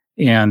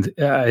 And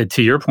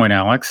to your point,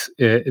 Alex,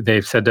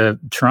 they've said to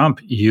Trump,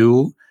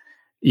 you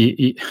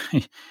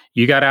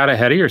got out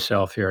ahead of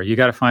yourself here. You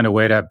got to find a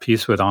way to have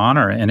peace with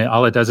honor. And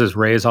all it does is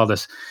raise all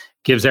this,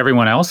 gives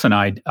everyone else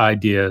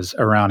ideas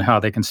around how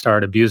they can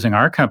start abusing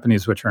our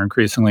companies, which are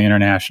increasingly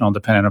international,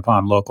 dependent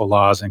upon local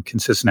laws and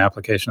consistent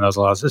application of those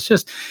laws. It's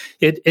just,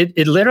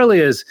 it literally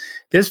is,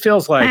 this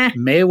feels like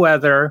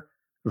Mayweather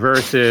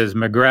versus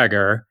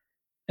McGregor.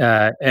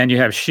 And you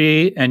have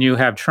Xi and you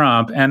have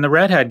Trump, and the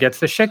redhead gets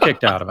the shit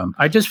kicked out of him.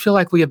 I just feel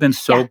like we have been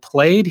so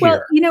played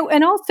here. Well,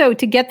 and also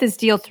to get this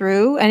deal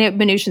through, and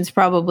Mnuchin's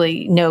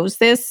probably knows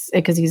this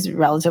because he's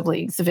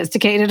relatively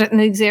sophisticated in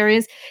these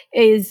areas,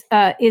 is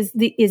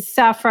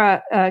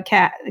Safra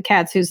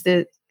Katz, who's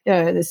the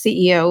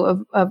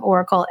CEO of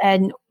Oracle,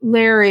 and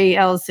Larry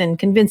Ellison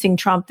convincing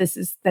Trump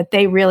that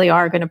they really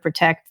are going to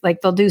protect,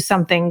 like they'll do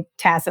something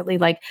tacitly,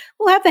 like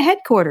we'll have the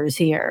headquarters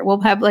here. We'll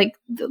have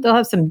they'll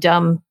have some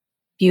dumb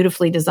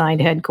beautifully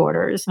designed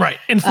headquarters. Right.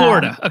 In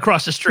Florida,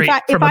 across the street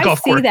from a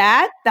golf course. If I see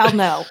that, I'll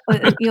know.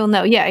 You'll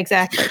know. Yeah,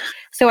 exactly.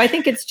 So I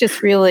think it's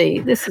just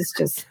really, this is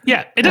just.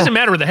 Yeah, it doesn't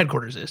matter where the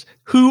headquarters is.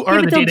 Who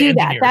are the data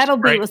engineers? That'll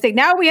be, we'll say,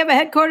 now we have a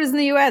headquarters in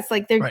the US.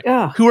 Like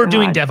they're, who are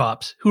doing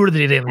DevOps? Who are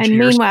the data engineers? And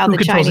meanwhile, the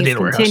Chinese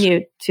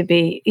continue to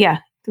be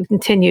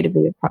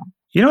a problem.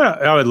 You know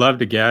what I would love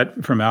to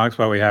get from Alex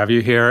while we have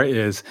you here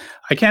is,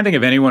 I can't think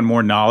of anyone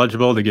more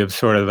knowledgeable to give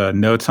sort of a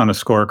notes on a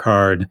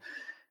scorecard,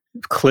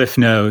 Cliff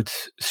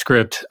Notes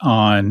script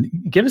on,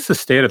 give us the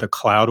state of the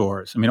cloud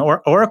wars. I mean,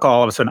 Oracle,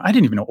 all of a sudden, I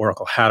didn't even know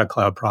Oracle had a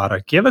cloud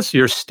product. Give us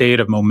your state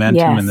of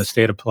momentum and the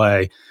state of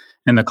play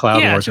in the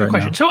cloud wars right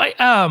now. So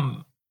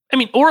I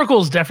mean,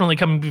 Oracle's definitely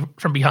coming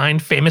from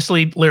behind.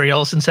 Famously, Larry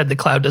Ellison said the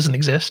cloud doesn't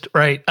exist,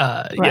 right?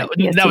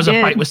 That was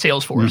a fight with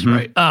Salesforce,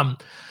 right?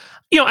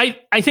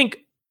 I think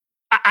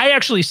I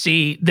actually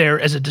see there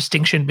as a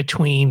distinction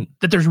between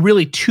that. There's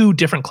really two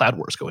different cloud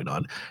wars going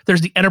on.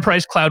 There's the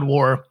enterprise cloud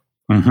war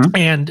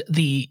and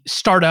the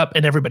startup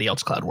and everybody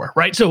else cloud war,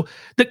 right? So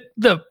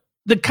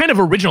the kind of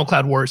original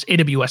cloud war is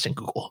AWS and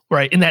Google,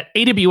 right? In that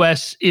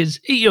AWS is,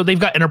 they've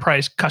got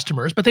enterprise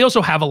customers, but they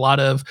also have a lot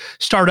of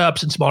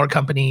startups and smaller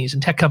companies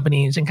and tech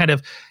companies, and kind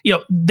of,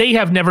 they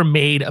have never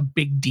made a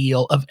big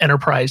deal of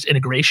enterprise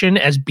integration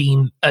as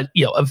being,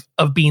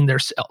 of being their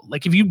sell.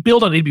 Like if you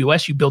build on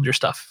AWS, you build your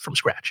stuff from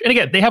scratch. And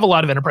again, they have a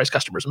lot of enterprise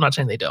customers. I'm not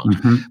saying they don't,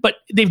 but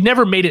they've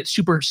never made it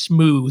super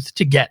smooth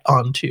to get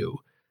onto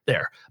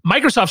there.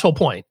 Microsoft's whole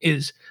point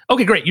is,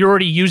 okay, great, you're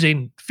already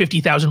using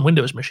 50,000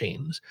 Windows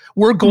machines.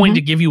 We're going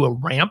to give you a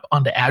ramp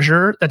onto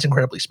Azure that's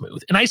incredibly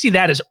smooth. And I see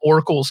that as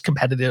Oracle's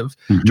competitive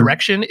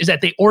direction, is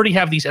that they already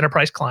have these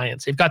enterprise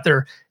clients. They've got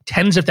their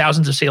tens of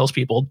thousands of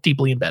salespeople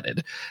deeply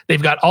embedded.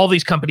 They've got all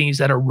these companies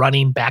that are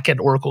running back-end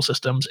Oracle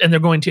systems, and they're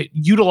going to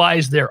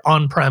utilize their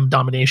on-prem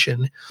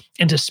domination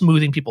into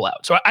smoothing people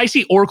out. So I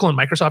see Oracle and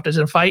Microsoft as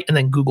in a fight, and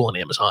then Google and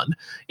Amazon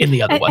in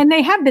the other one. And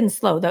they have been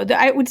slow, though.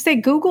 I would say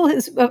Google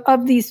has,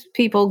 of these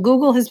people,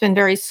 Google has been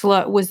very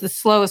slow, was the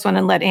slowest one,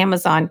 and let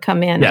Amazon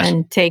come in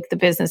and take the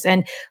business,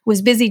 and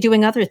was busy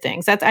doing other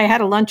things. I had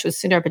a lunch with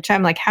Sundar Pichai.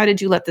 I'm like, how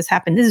did you let this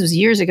happen? This was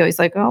years ago. He's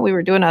like, oh, we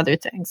were doing other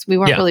things. We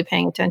weren't really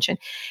paying attention.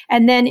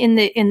 And then in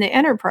the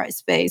enterprise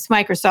space,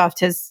 Microsoft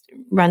has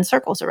run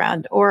circles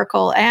around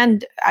Oracle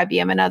and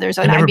IBM and others.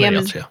 And IBM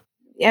is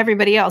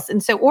everybody else.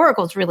 And so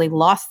Oracle's really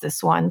lost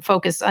this one,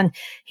 focused on,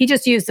 he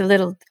just used a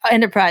little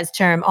enterprise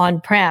term,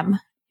 on-prem,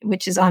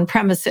 which is on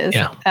premises.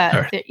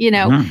 I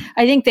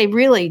think they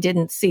really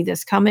didn't see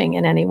this coming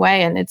in any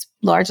way. And it's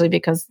largely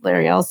because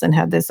Larry Ellison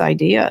had this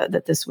idea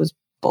that this was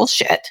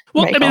bullshit.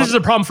 Well, right? I mean, this is a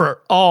problem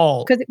for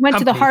all, because it went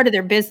to the heart of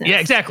their business. Yeah,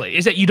 exactly.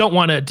 Is that you don't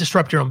want to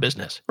disrupt your own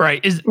business,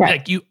 right?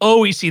 Like you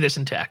always see this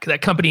in tech,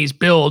 that companies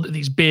build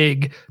these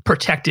big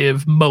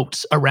protective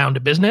moats around a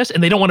business,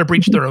 and they don't want to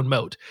breach their own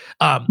moat.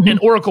 And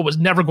Oracle was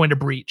never going to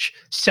breach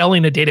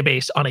selling a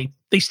database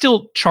they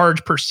still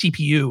charge per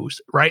CPUs,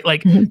 right?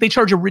 Like they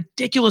charge a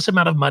ridiculous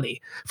amount of money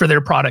for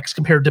their products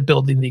compared to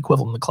building the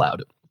equivalent in the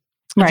cloud.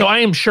 And so I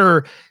am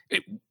sure.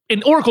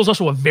 And Oracle is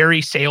also a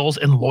very sales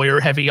and lawyer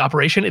heavy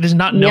operation. It is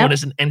not known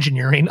as an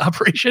engineering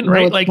operation,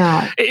 right? Like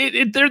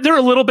they're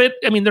a little bit,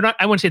 I mean, they're not,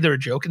 I wouldn't say they're a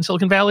joke in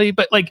Silicon Valley,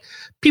 but like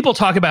people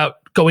talk about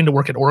going to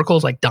work at Oracle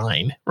is like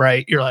dying,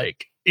 right? You're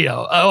like,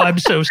 oh, I'm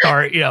so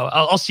sorry.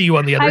 I'll see you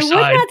on the other side.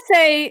 I would not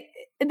say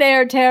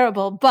they're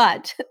terrible,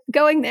 but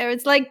going there,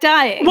 it's like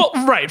dying. Well,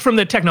 right, from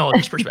the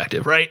technologist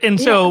perspective, right? And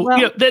so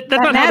that's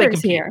not how they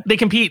compete. Here. They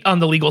compete on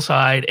the legal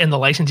side and the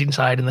licensing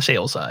side and the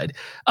sales side.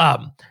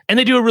 And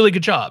they do a really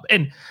good job.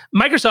 And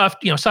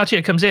Microsoft,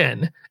 Satya comes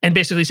in and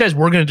basically says,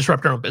 we're going to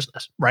disrupt our own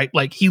business, right?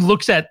 Like he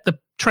looks at the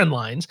trend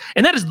lines,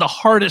 and that is the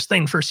hardest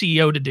thing for a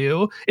CEO to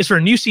do, is for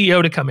a new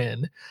CEO to come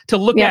in, to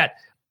look at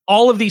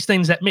all of these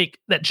things that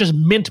just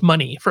mint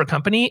money for a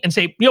company and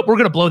say, we're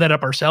going to blow that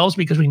up ourselves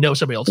because we know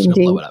somebody else is going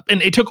to blow it up.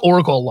 And it took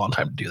Oracle a long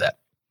time to do that.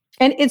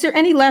 And is there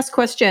any last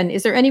question?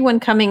 Is there anyone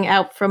coming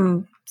out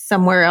from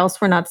somewhere else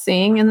we're not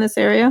seeing in this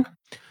area?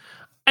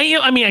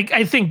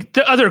 I think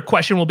the other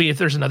question will be if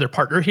there's another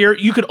partner here.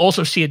 You could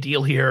also see a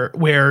deal here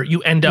where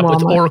you end up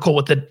with Oracle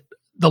with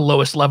the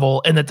lowest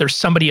level, and that there's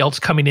somebody else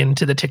coming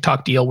into the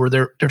TikTok deal where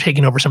they're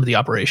taking over some of the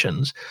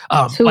operations.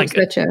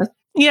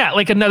 Yeah,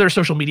 like another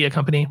social media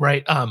company,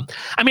 right?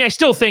 I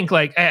still think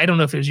I don't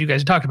know if it was you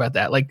guys who talked about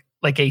that, like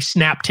a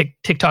Snap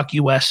TikTok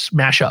US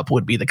mashup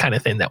would be the kind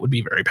of thing that would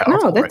be very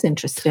powerful. Oh, that's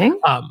interesting.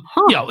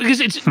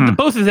 Because it's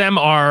both of them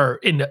are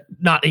in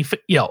not a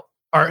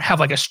have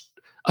like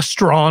a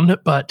strong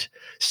but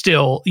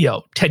still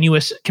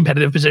tenuous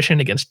competitive position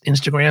against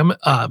Instagram,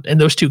 and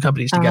those two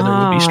companies together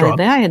would be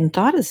strong. I hadn't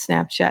thought of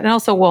Snapchat, and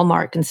also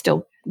Walmart can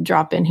still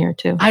drop in here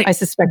too. I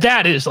suspect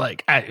that is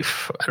like I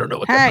don't know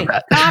what that's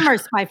about.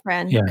 Commerce, my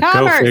friend. Yeah,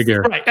 commerce. Go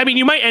figure. Right. I mean,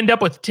 you might end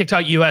up with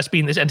TikTok US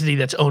being this entity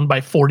that's owned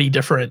by 40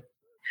 different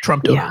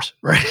Trump donors,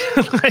 right?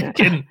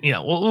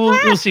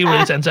 We'll see where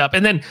this ends up.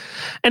 And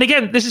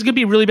again, this is going to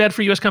be really bad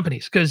for US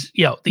companies because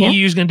the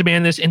EU is going to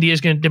demand this, India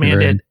is going to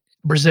demand it,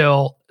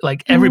 Brazil,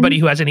 everybody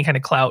who has any kind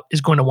of clout is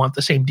going to want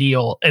the same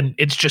deal, and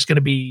it's just going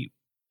to be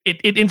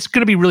it's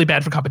going to be really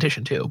bad for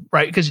competition too,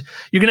 right? Because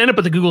you're going to end up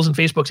with the Googles and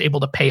Facebooks able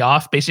to pay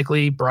off,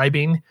 basically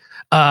bribing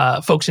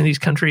folks in these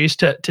countries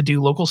to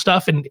do local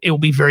stuff, and it will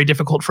be very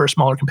difficult for a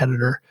smaller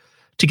competitor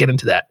to get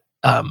into that.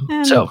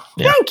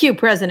 Thank you,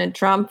 President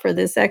Trump, for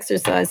this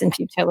exercise in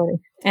futility.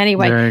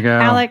 Anyway, there you go.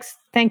 Alex,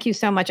 thank you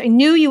so much. I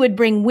knew you would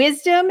bring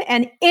wisdom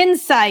and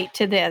insight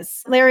to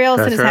this. Larry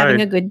Ellison is having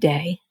a good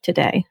day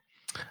today.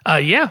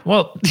 Yeah,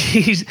 well,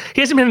 he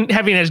hasn't been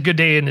having as good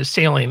day in his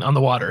sailing on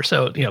the water,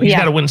 so he's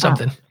got to win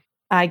something.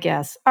 I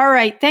guess. All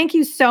right, thank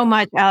you so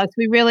much, Alex.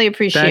 We really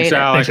appreciate it.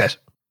 Alex. Thanks,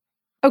 guys.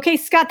 Okay,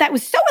 Scott, that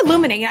was so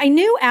illuminating. I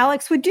knew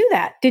Alex would do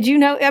that. Did you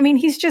know? I mean,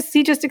 he just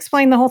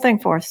explained the whole thing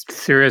for us.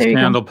 Serious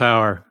candle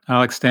power,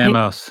 Alex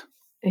Stamos.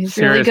 He's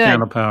Serious really good.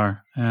 candle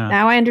power. Yeah.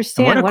 Now I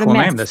understand. What a cool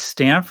name, the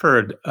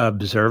Stanford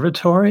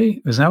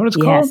Observatory. Is that what it's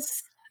called?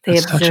 Yes.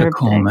 That's such a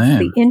cool name.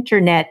 The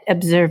Internet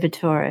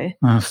Observatory.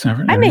 Oh,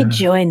 Stanford, I may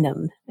join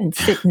them and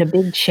sit in a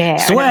big chair.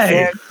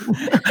 Sway.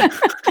 You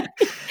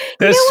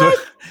know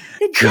what?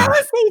 The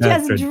jealousy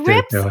just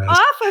drips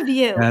off of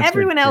you.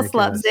 Everyone else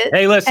loves it.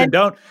 Hey, listen,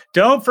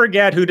 don't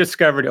forget who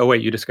discovered. Oh,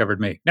 wait, you discovered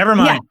me. Never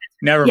mind.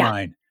 Never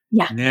mind.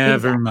 Yeah.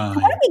 Never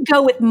mind. Why don't we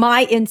go with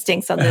my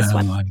instincts on this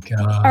one? Oh, my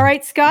God. All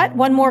right, Scott,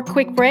 one more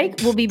quick break.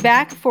 We'll be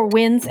back for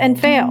wins and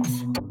fails.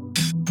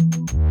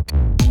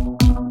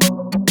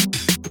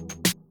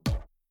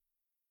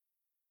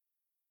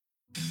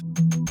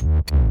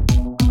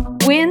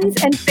 Wins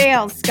and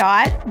fails,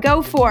 Scott.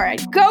 Go for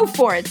it. Go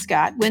for it,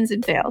 Scott. Wins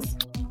and fails.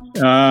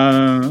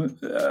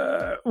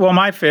 Well,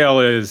 my fail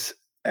is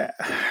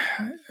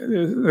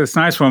this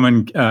nice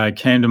woman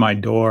came to my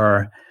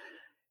door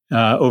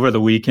over the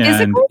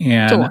weekend, and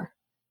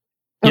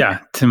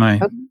to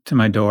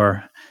my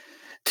door,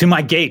 to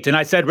my gate, and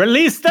I said,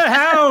 "Release the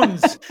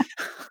hounds!"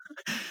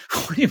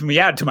 What do you mean?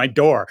 Yeah, to my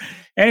door.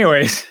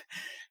 Anyways,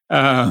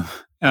 and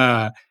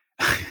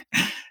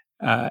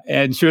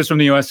she was from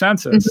the U.S.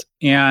 Census,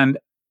 and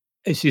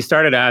she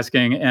started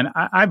asking, and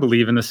I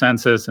believe in the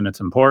census, and it's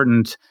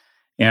important.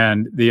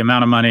 And the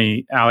amount of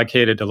money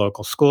allocated to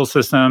local school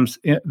systems,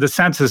 the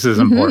census is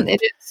important.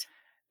 It is.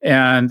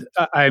 And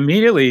I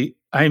immediately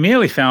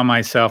found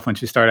myself, when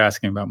she started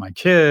asking about my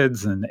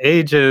kids and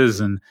ages,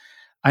 and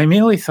I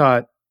immediately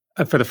thought,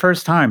 for the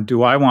first time,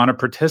 do I want to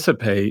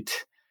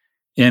participate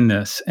in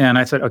this? And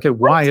I said, okay,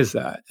 why is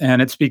that?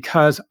 And it's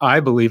because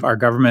I believe our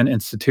government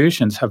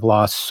institutions have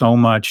lost so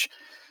much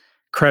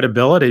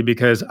credibility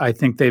because I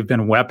think they've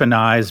been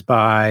weaponized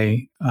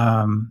by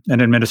an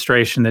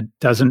administration that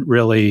doesn't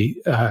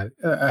really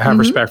have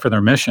respect for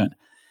their mission.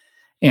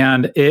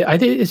 And I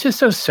think it's just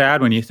so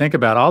sad when you think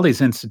about all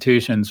these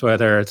institutions,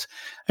 whether it's,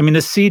 the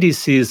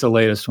CDC is the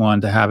latest one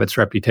to have its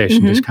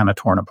reputation just kind of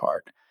torn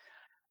apart.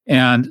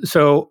 And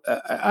so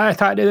I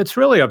thought it's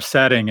really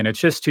upsetting, and it's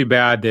just too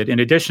bad that in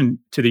addition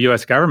to the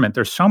U.S. government,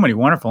 there's so many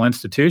wonderful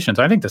institutions.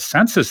 I think the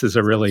census is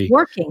a really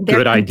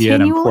good idea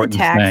and important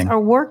thing. Attacks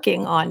are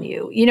working on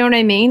you. You know what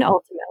I mean?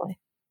 Ultimately.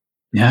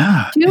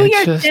 Yeah. Do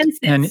your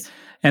census.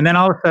 And then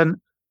all of a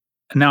sudden,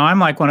 now I'm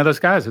like one of those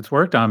guys. It's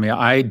worked on me.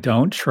 I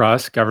don't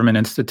trust government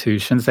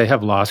institutions. They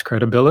have lost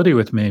credibility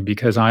with me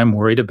because I'm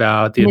worried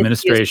about the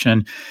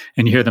administration,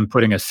 and you hear them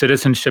putting a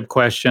citizenship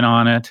question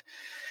on it.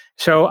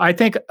 So I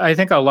think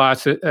a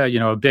lot,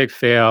 a big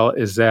fail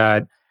is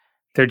that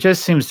there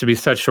just seems to be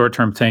such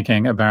short-term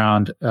thinking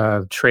around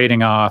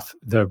trading off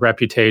the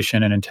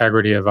reputation and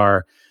integrity of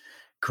our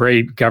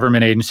great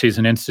government agencies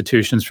and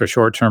institutions for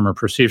short-term or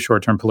perceived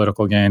short-term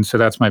political gain. So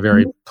that's my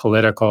very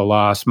political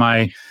loss. Do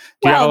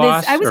you have a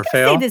loss or fail? I was going to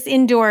say this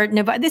indoor,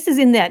 this is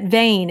in that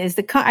vein.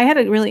 I had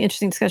a really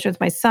interesting discussion with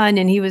my son,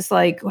 and he was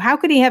like, how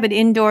could he have an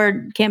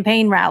indoor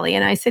campaign rally?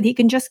 And I said, he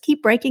can just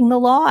keep breaking the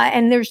law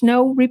and there's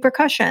no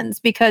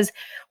repercussions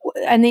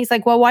and he's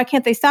like, well, why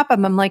can't they stop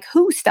him? I'm like,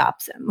 who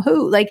stops him?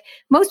 Who? Like,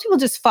 most people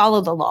just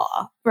follow the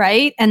law,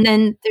 right? And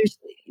then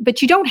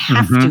but you don't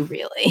have to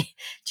really.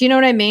 Do you know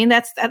what I mean?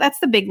 That's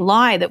the big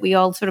lie that we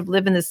all sort of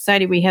live in this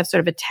society. We have sort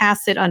of a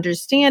tacit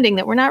understanding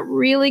that we're not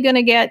really going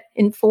to get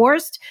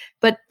enforced,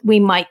 but we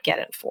might get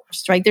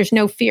enforced, right? There's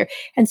no fear.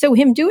 And so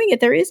him doing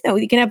it,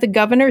 you can have the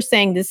governor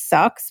saying this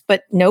sucks,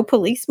 but no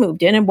police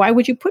moved in. And why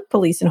would you put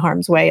police in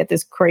harm's way at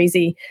this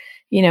crazy,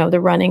 the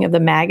running of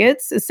the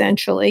maggots,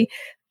 essentially?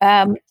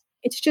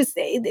 It's just,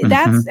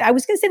 I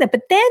was going to say that,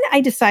 but then I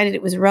decided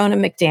it was Ronna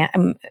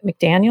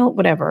McDaniel,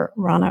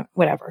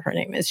 whatever her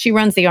name is. She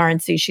runs the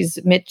RNC. She's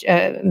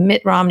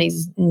Mitt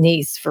Romney's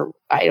niece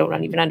I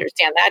don't even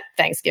understand that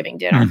Thanksgiving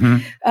dinner,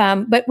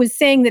 but was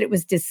saying that it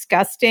was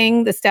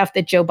disgusting, the stuff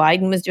that Joe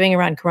Biden was doing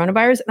around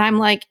coronavirus. And I'm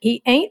like,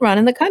 he ain't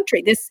running the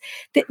country. This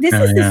is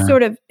this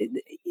sort of,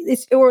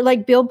 or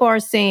like Bill Barr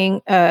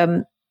saying,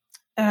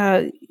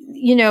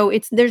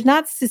 there's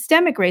not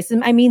systemic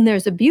racism.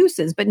 There's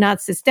abuses, but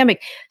not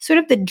systemic. Sort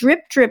of the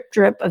drip, drip,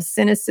 drip of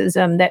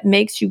cynicism that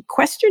makes you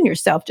question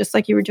yourself, just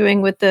like you were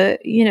doing with we're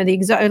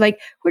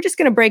just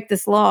going to break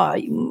this law.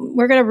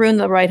 We're going to ruin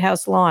the White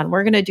House lawn.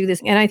 We're going to do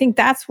this. And I think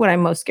that's what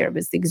I'm most scared of,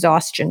 is the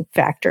exhaustion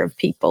factor of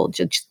people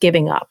just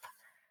giving up,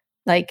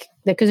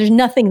 because there's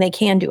nothing they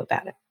can do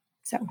about it.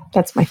 So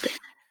that's my thing.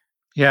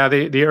 Yeah,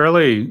 the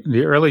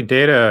early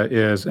data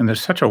is, and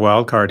there's such a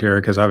wild card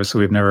here because obviously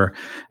we've never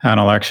had an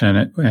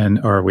election,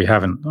 or we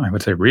haven't, I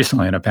would say,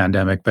 recently in a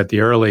pandemic. But the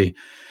early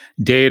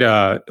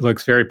data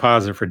looks very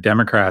positive for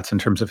Democrats in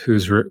terms of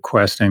who's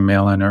requesting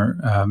mail-in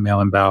or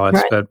mail-in ballots.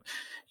 Right. But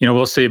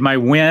we'll see. My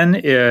win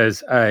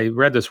is I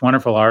read this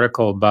wonderful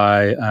article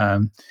by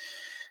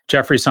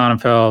Jeffrey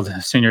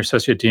Sonnenfeld, Senior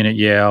Associate Dean at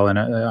Yale, and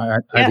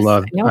I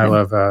love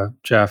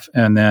Jeff,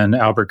 and then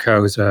Albert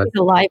Coe, who's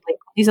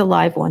he's a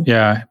live one.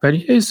 Yeah, but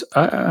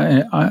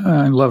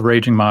I love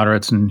Raging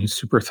Moderates, and he's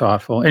super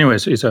thoughtful.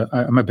 Anyways,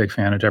 I'm a big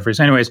fan of Jeffrey's.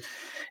 Anyways,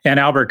 and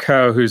Albert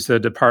Coe, who's the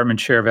department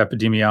chair of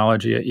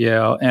epidemiology at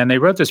Yale, and they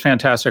wrote this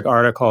fantastic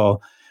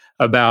article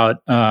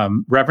about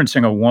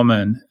referencing a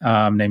woman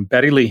named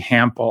Betty Lee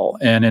Hample,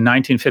 and in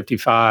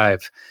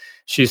 1955.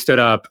 She stood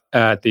up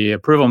at the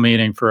approval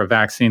meeting for a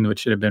vaccine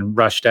which had been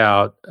rushed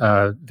out.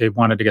 They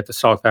wanted to get the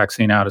Salk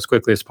vaccine out as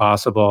quickly as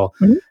possible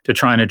to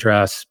try and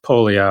address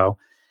polio.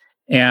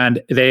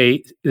 And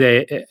they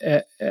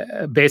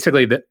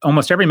basically,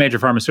 almost every major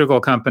pharmaceutical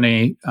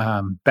company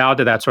bowed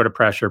to that sort of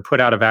pressure, put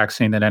out a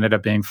vaccine that ended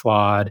up being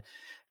flawed.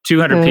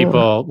 200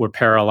 people were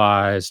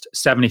paralyzed,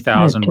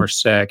 70,000 were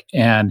sick.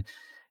 And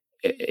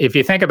if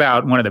you think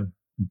about one of the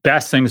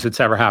best things that's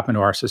ever happened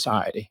to our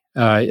society,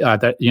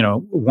 that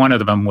one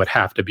of them would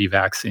have to be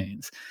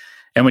vaccines.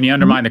 And when you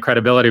undermine the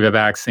credibility of a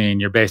vaccine,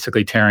 you're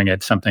basically tearing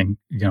at something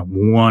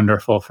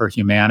wonderful for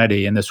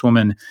humanity. And this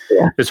woman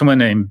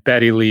named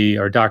Betty Lee,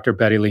 or Dr.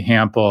 Betty Lee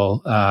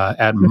Hample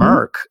at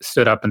Merck,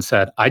 stood up and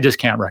said, "I just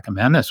can't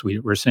recommend this.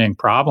 We're seeing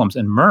problems."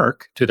 And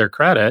Merck, to their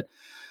credit,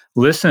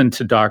 listened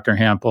to Dr.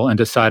 Hample and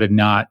decided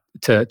not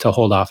to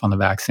hold off on the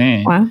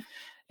vaccine. Wow.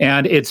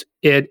 And it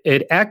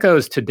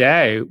echoes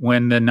today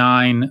when the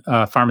 9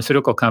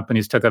 pharmaceutical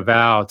companies took a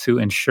vow to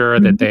ensure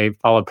that they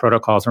followed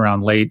protocols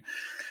around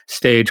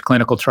late-stage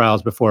clinical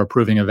trials before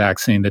approving a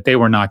vaccine, that they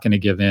were not going to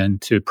give in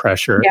to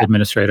pressure,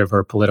 administrative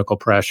or political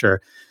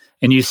pressure.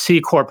 And you see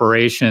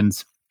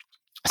corporations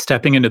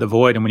stepping into the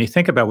void. And when you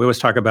think about, we always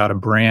talk about a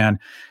brand,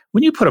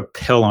 when you put a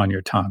pill on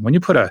your tongue, when you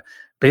put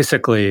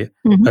basically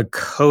a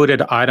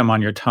coded item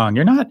on your tongue,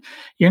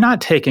 you're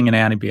not taking an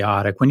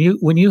antibiotic.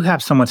 When you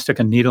have someone stick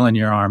a needle in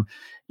your arm,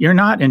 you're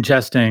not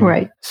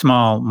ingesting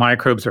small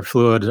microbes or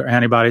fluids or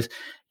antibodies.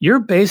 You're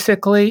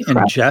basically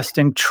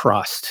ingesting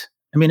trust.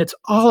 I mean, it's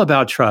all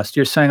about trust.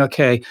 You're saying,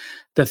 okay,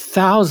 the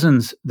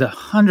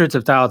hundreds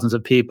of thousands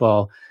of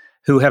people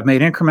who have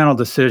made incremental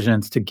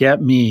decisions to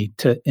get me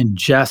to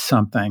ingest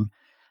something,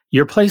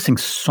 you're placing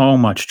so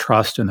much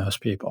trust in those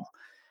people.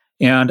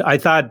 And I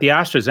thought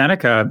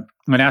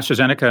when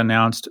AstraZeneca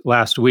announced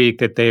last week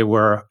that they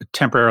were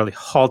temporarily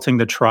halting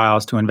the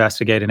trials to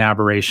investigate an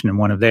aberration in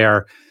one of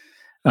their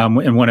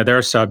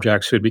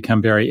subjects who had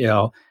become very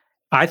ill,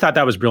 I thought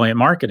that was brilliant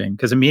marketing,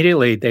 because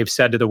immediately they've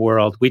said to the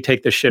world, we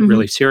take this shit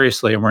really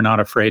seriously and we're not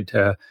afraid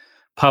to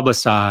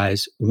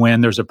publicize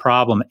when there's a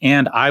problem.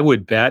 And I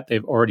would bet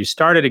they've already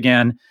started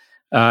again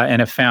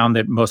and have found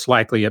that most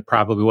likely it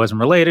probably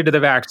wasn't related to the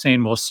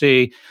vaccine. We'll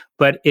see.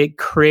 But it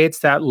creates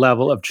that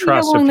level of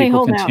trust so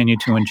people continue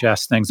to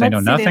ingest things they know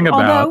nothing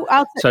about,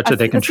 such that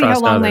they can trust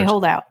others. How long they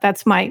hold out.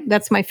 That's my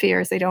fear,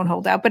 is they don't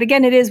hold out. But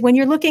again, it is when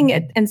you're looking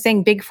at and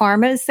saying big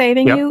pharma is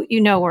saving you,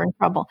 we're in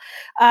trouble.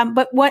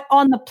 But what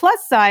on the plus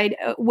side,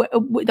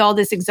 with all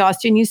this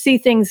exhaustion, you see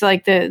things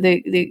like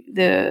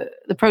the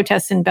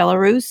protests in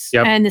Belarus,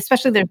 and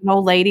especially there's an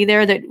old lady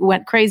there that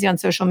went crazy on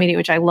social media,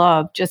 which I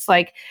love, just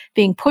like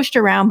being pushed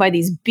around by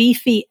these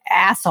beefy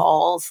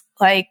assholes.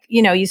 Like,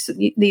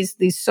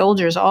 these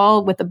soldiers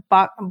all with the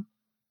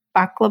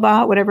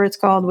baklava, whatever it's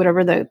called,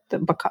 whatever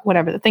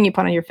the thing you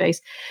put on your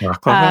face.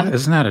 Baklava?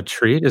 Isn't that a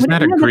treat? Isn't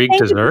that a Greek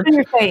dessert? On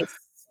your face.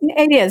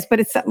 It is, but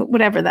it's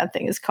whatever that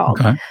thing is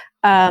called. Okay.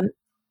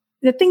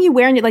 The thing you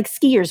wear, and like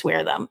skiers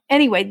wear them.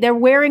 Anyway, they're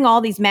wearing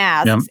all these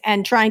masks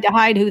and trying to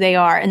hide who they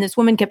are. And this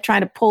woman kept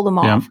trying to pull them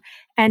off.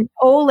 And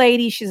old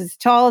lady, she's as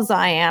tall as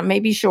I am,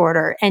 maybe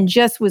shorter, and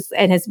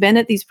has been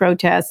at these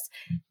protests.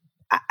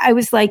 I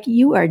was like,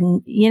 you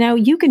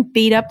can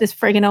beat up this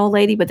friggin' old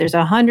lady, but there's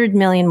 100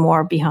 million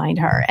more behind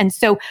her. And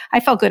so I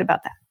felt good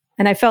about that.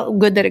 And I felt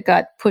good that it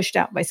got pushed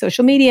out by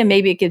social media.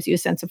 Maybe it gives you a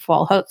sense of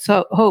false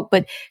hope.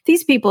 But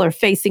these people are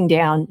facing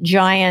down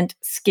giant,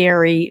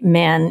 scary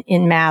men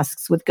in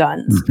masks with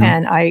guns.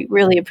 And I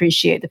really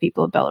appreciate the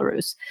people of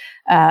Belarus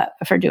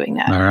for doing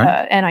that.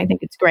 Right. And I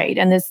think it's great.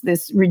 And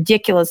this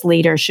ridiculous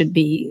leader should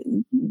be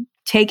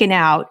taken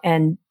out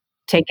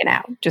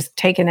just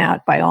taken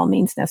out by all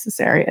means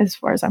necessary, as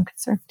far as I'm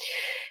concerned.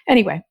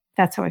 Anyway,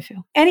 that's how I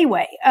feel.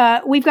 Anyway,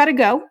 we've got to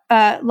go.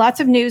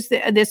 Lots of news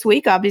this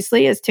week,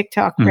 obviously, as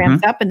TikTok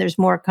ramps up and there's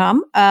more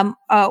come.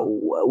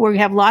 We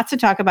have lots to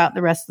talk about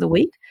the rest of the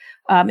week.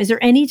 Is there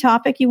any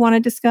topic you want to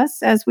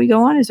discuss as we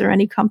go on? Is there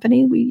any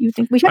company you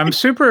think we should? I'm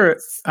super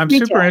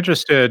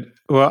interested.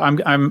 Well,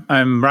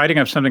 I'm writing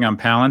up something on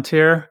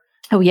Palantir.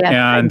 Oh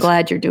yeah, I'm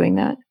glad you're doing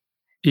that.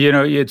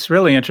 It's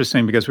really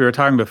interesting because we were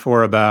talking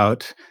before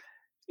about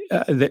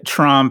that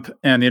Trump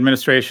and the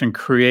administration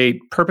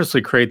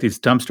purposely create these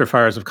dumpster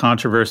fires of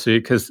controversy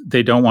because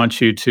they don't want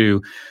you to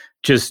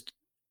just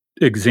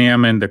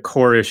examined the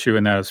core issue,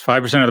 and that is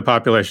 5% of the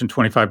population,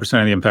 25%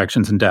 of the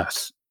infections and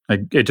deaths.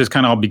 Like, it just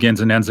kind of all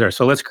begins and ends there.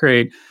 So let's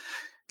create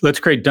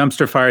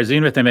dumpster fires.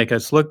 Even if they make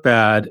us look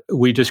bad,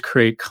 we just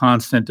create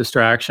constant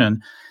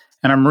distraction.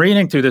 And I'm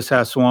reading through this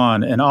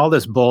S1 and all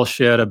this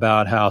bullshit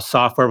about how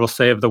software will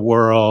save the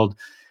world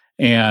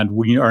and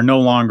we are no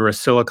longer a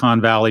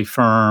Silicon Valley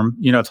firm.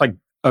 It's like,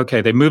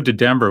 okay, they moved to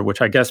Denver,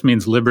 which I guess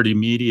means Liberty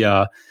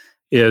Media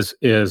is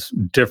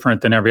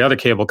different than every other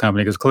cable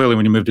company, because clearly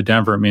when you move to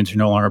Denver, it means you're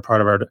no longer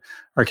part of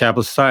our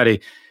capitalist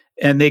society.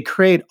 And they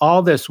create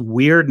all this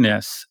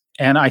weirdness.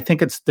 And I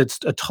think it's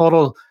a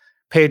total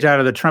page out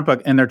of the Trump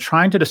book. And they're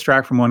trying to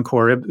distract from one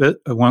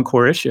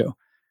core issue.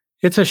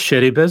 It's a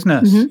shitty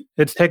business. Mm-hmm.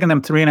 It's taken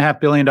them $3.5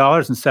 billion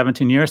in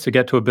 17 years to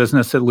get to a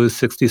business that lose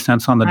 60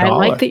 cents on the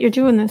dollar. I like that you're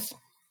doing this.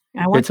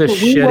 It's a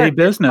shitty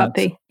business.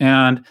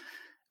 And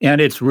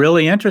it's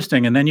really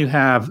interesting. And then you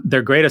have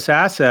their greatest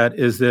asset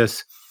is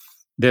this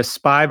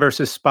spy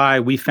versus spy.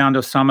 We found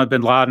Osama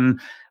bin Laden.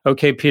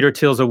 Okay, Peter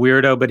Thiel's a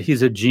weirdo, but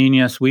he's a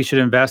genius. We should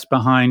invest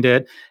behind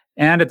it.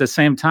 And at the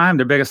same time,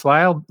 their biggest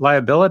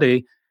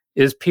liability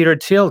is Peter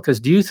Thiel. Because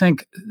do you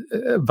think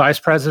Vice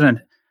President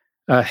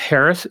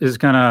Harris is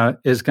gonna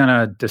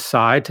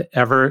decide to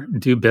ever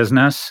do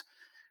business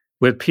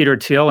with Peter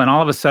Thiel? And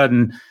all of a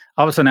sudden,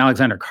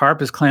 Alexander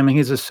Karp is claiming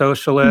he's a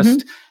socialist.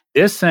 Mm-hmm.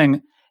 This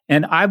thing,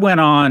 and I went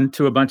on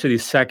to a bunch of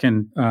these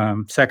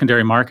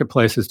secondary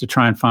marketplaces to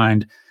try and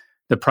find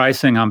the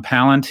pricing on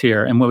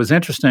Palantir. And what was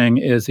interesting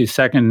is these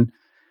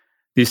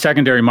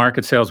secondary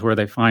market sales where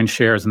they find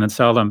shares and then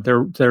sell them.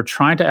 They're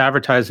trying to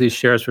advertise these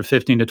shares for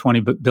 $15 to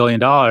 $20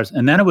 billion.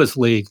 And then it was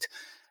leaked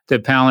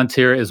that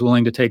Palantir is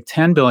willing to take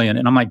 $10 billion.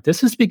 And I'm like,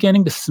 this is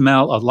beginning to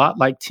smell a lot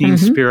like Team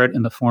mm-hmm. Spirit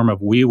in the form of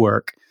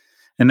WeWork.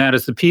 And that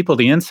is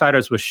the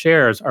insiders with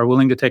shares are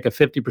willing to take a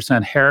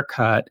 50%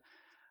 haircut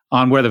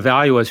on where the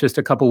value was just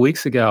a couple of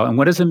weeks ago. And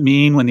what does it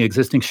mean when the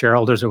existing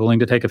shareholders are willing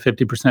to take a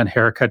 50%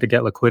 haircut to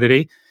get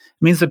liquidity? It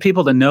means that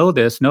people that know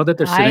that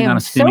they're sitting on a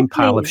steaming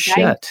pile of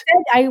shit.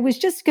 I was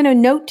just going to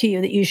note to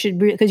you that you should,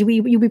 because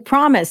we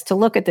promised to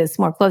look at this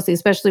more closely,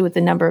 especially with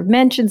the number of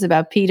mentions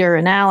about Peter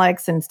and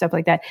Alex and stuff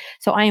like that.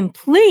 So I am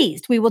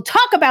pleased. We will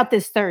talk about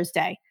this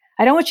Thursday.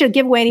 I don't want you to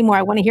give away anymore.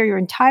 I want to hear your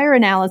entire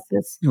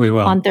analysis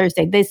on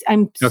Thursday.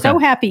 I'm so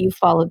happy you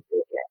followed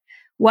through here.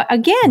 Well,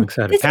 again, this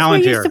is where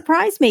you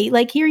surprise me.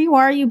 Like, here you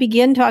are, you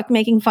begin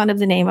making fun of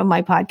the name of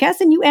my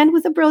podcast, and you end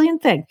with a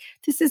brilliant thing.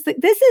 This is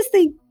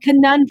the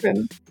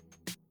conundrum.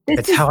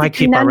 It's how I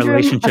keep our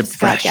relationship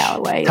fresh.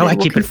 Galloway. How I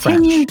keep it fresh.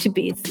 Continue to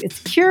be. It's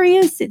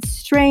curious. It's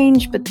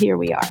strange, but here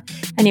we are.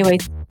 Anyway,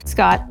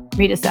 Scott,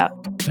 read us out.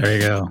 There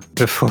you go.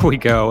 Before we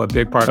go, a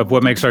big part of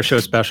what makes our show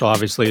special,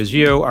 obviously, is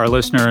you, our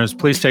listeners.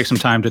 Please take some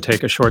time to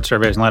take a short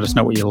survey and let us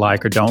know what you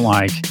like or don't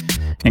like,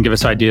 and give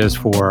us ideas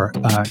for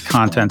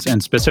contents,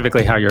 and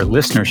specifically how your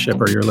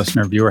listenership or your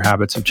listener viewer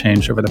habits have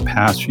changed over the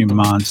past few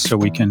months, so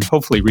we can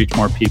hopefully reach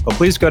more people.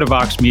 Please go to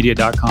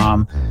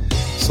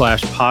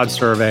voxmedia.com/pod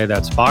survey.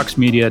 That's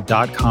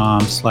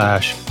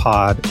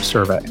voxmedia.com/pod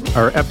survey.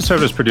 Our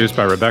episode was produced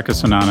by Rebecca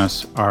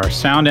Sananas. Our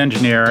sound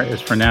engineer is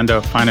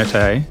Fernando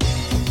Finete.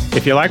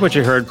 If you like what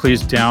you heard,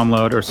 please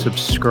download or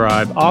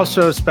subscribe.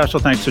 Also, special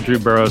thanks to Drew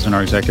Burrows, and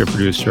our executive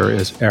producer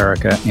is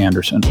Erica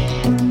Anderson.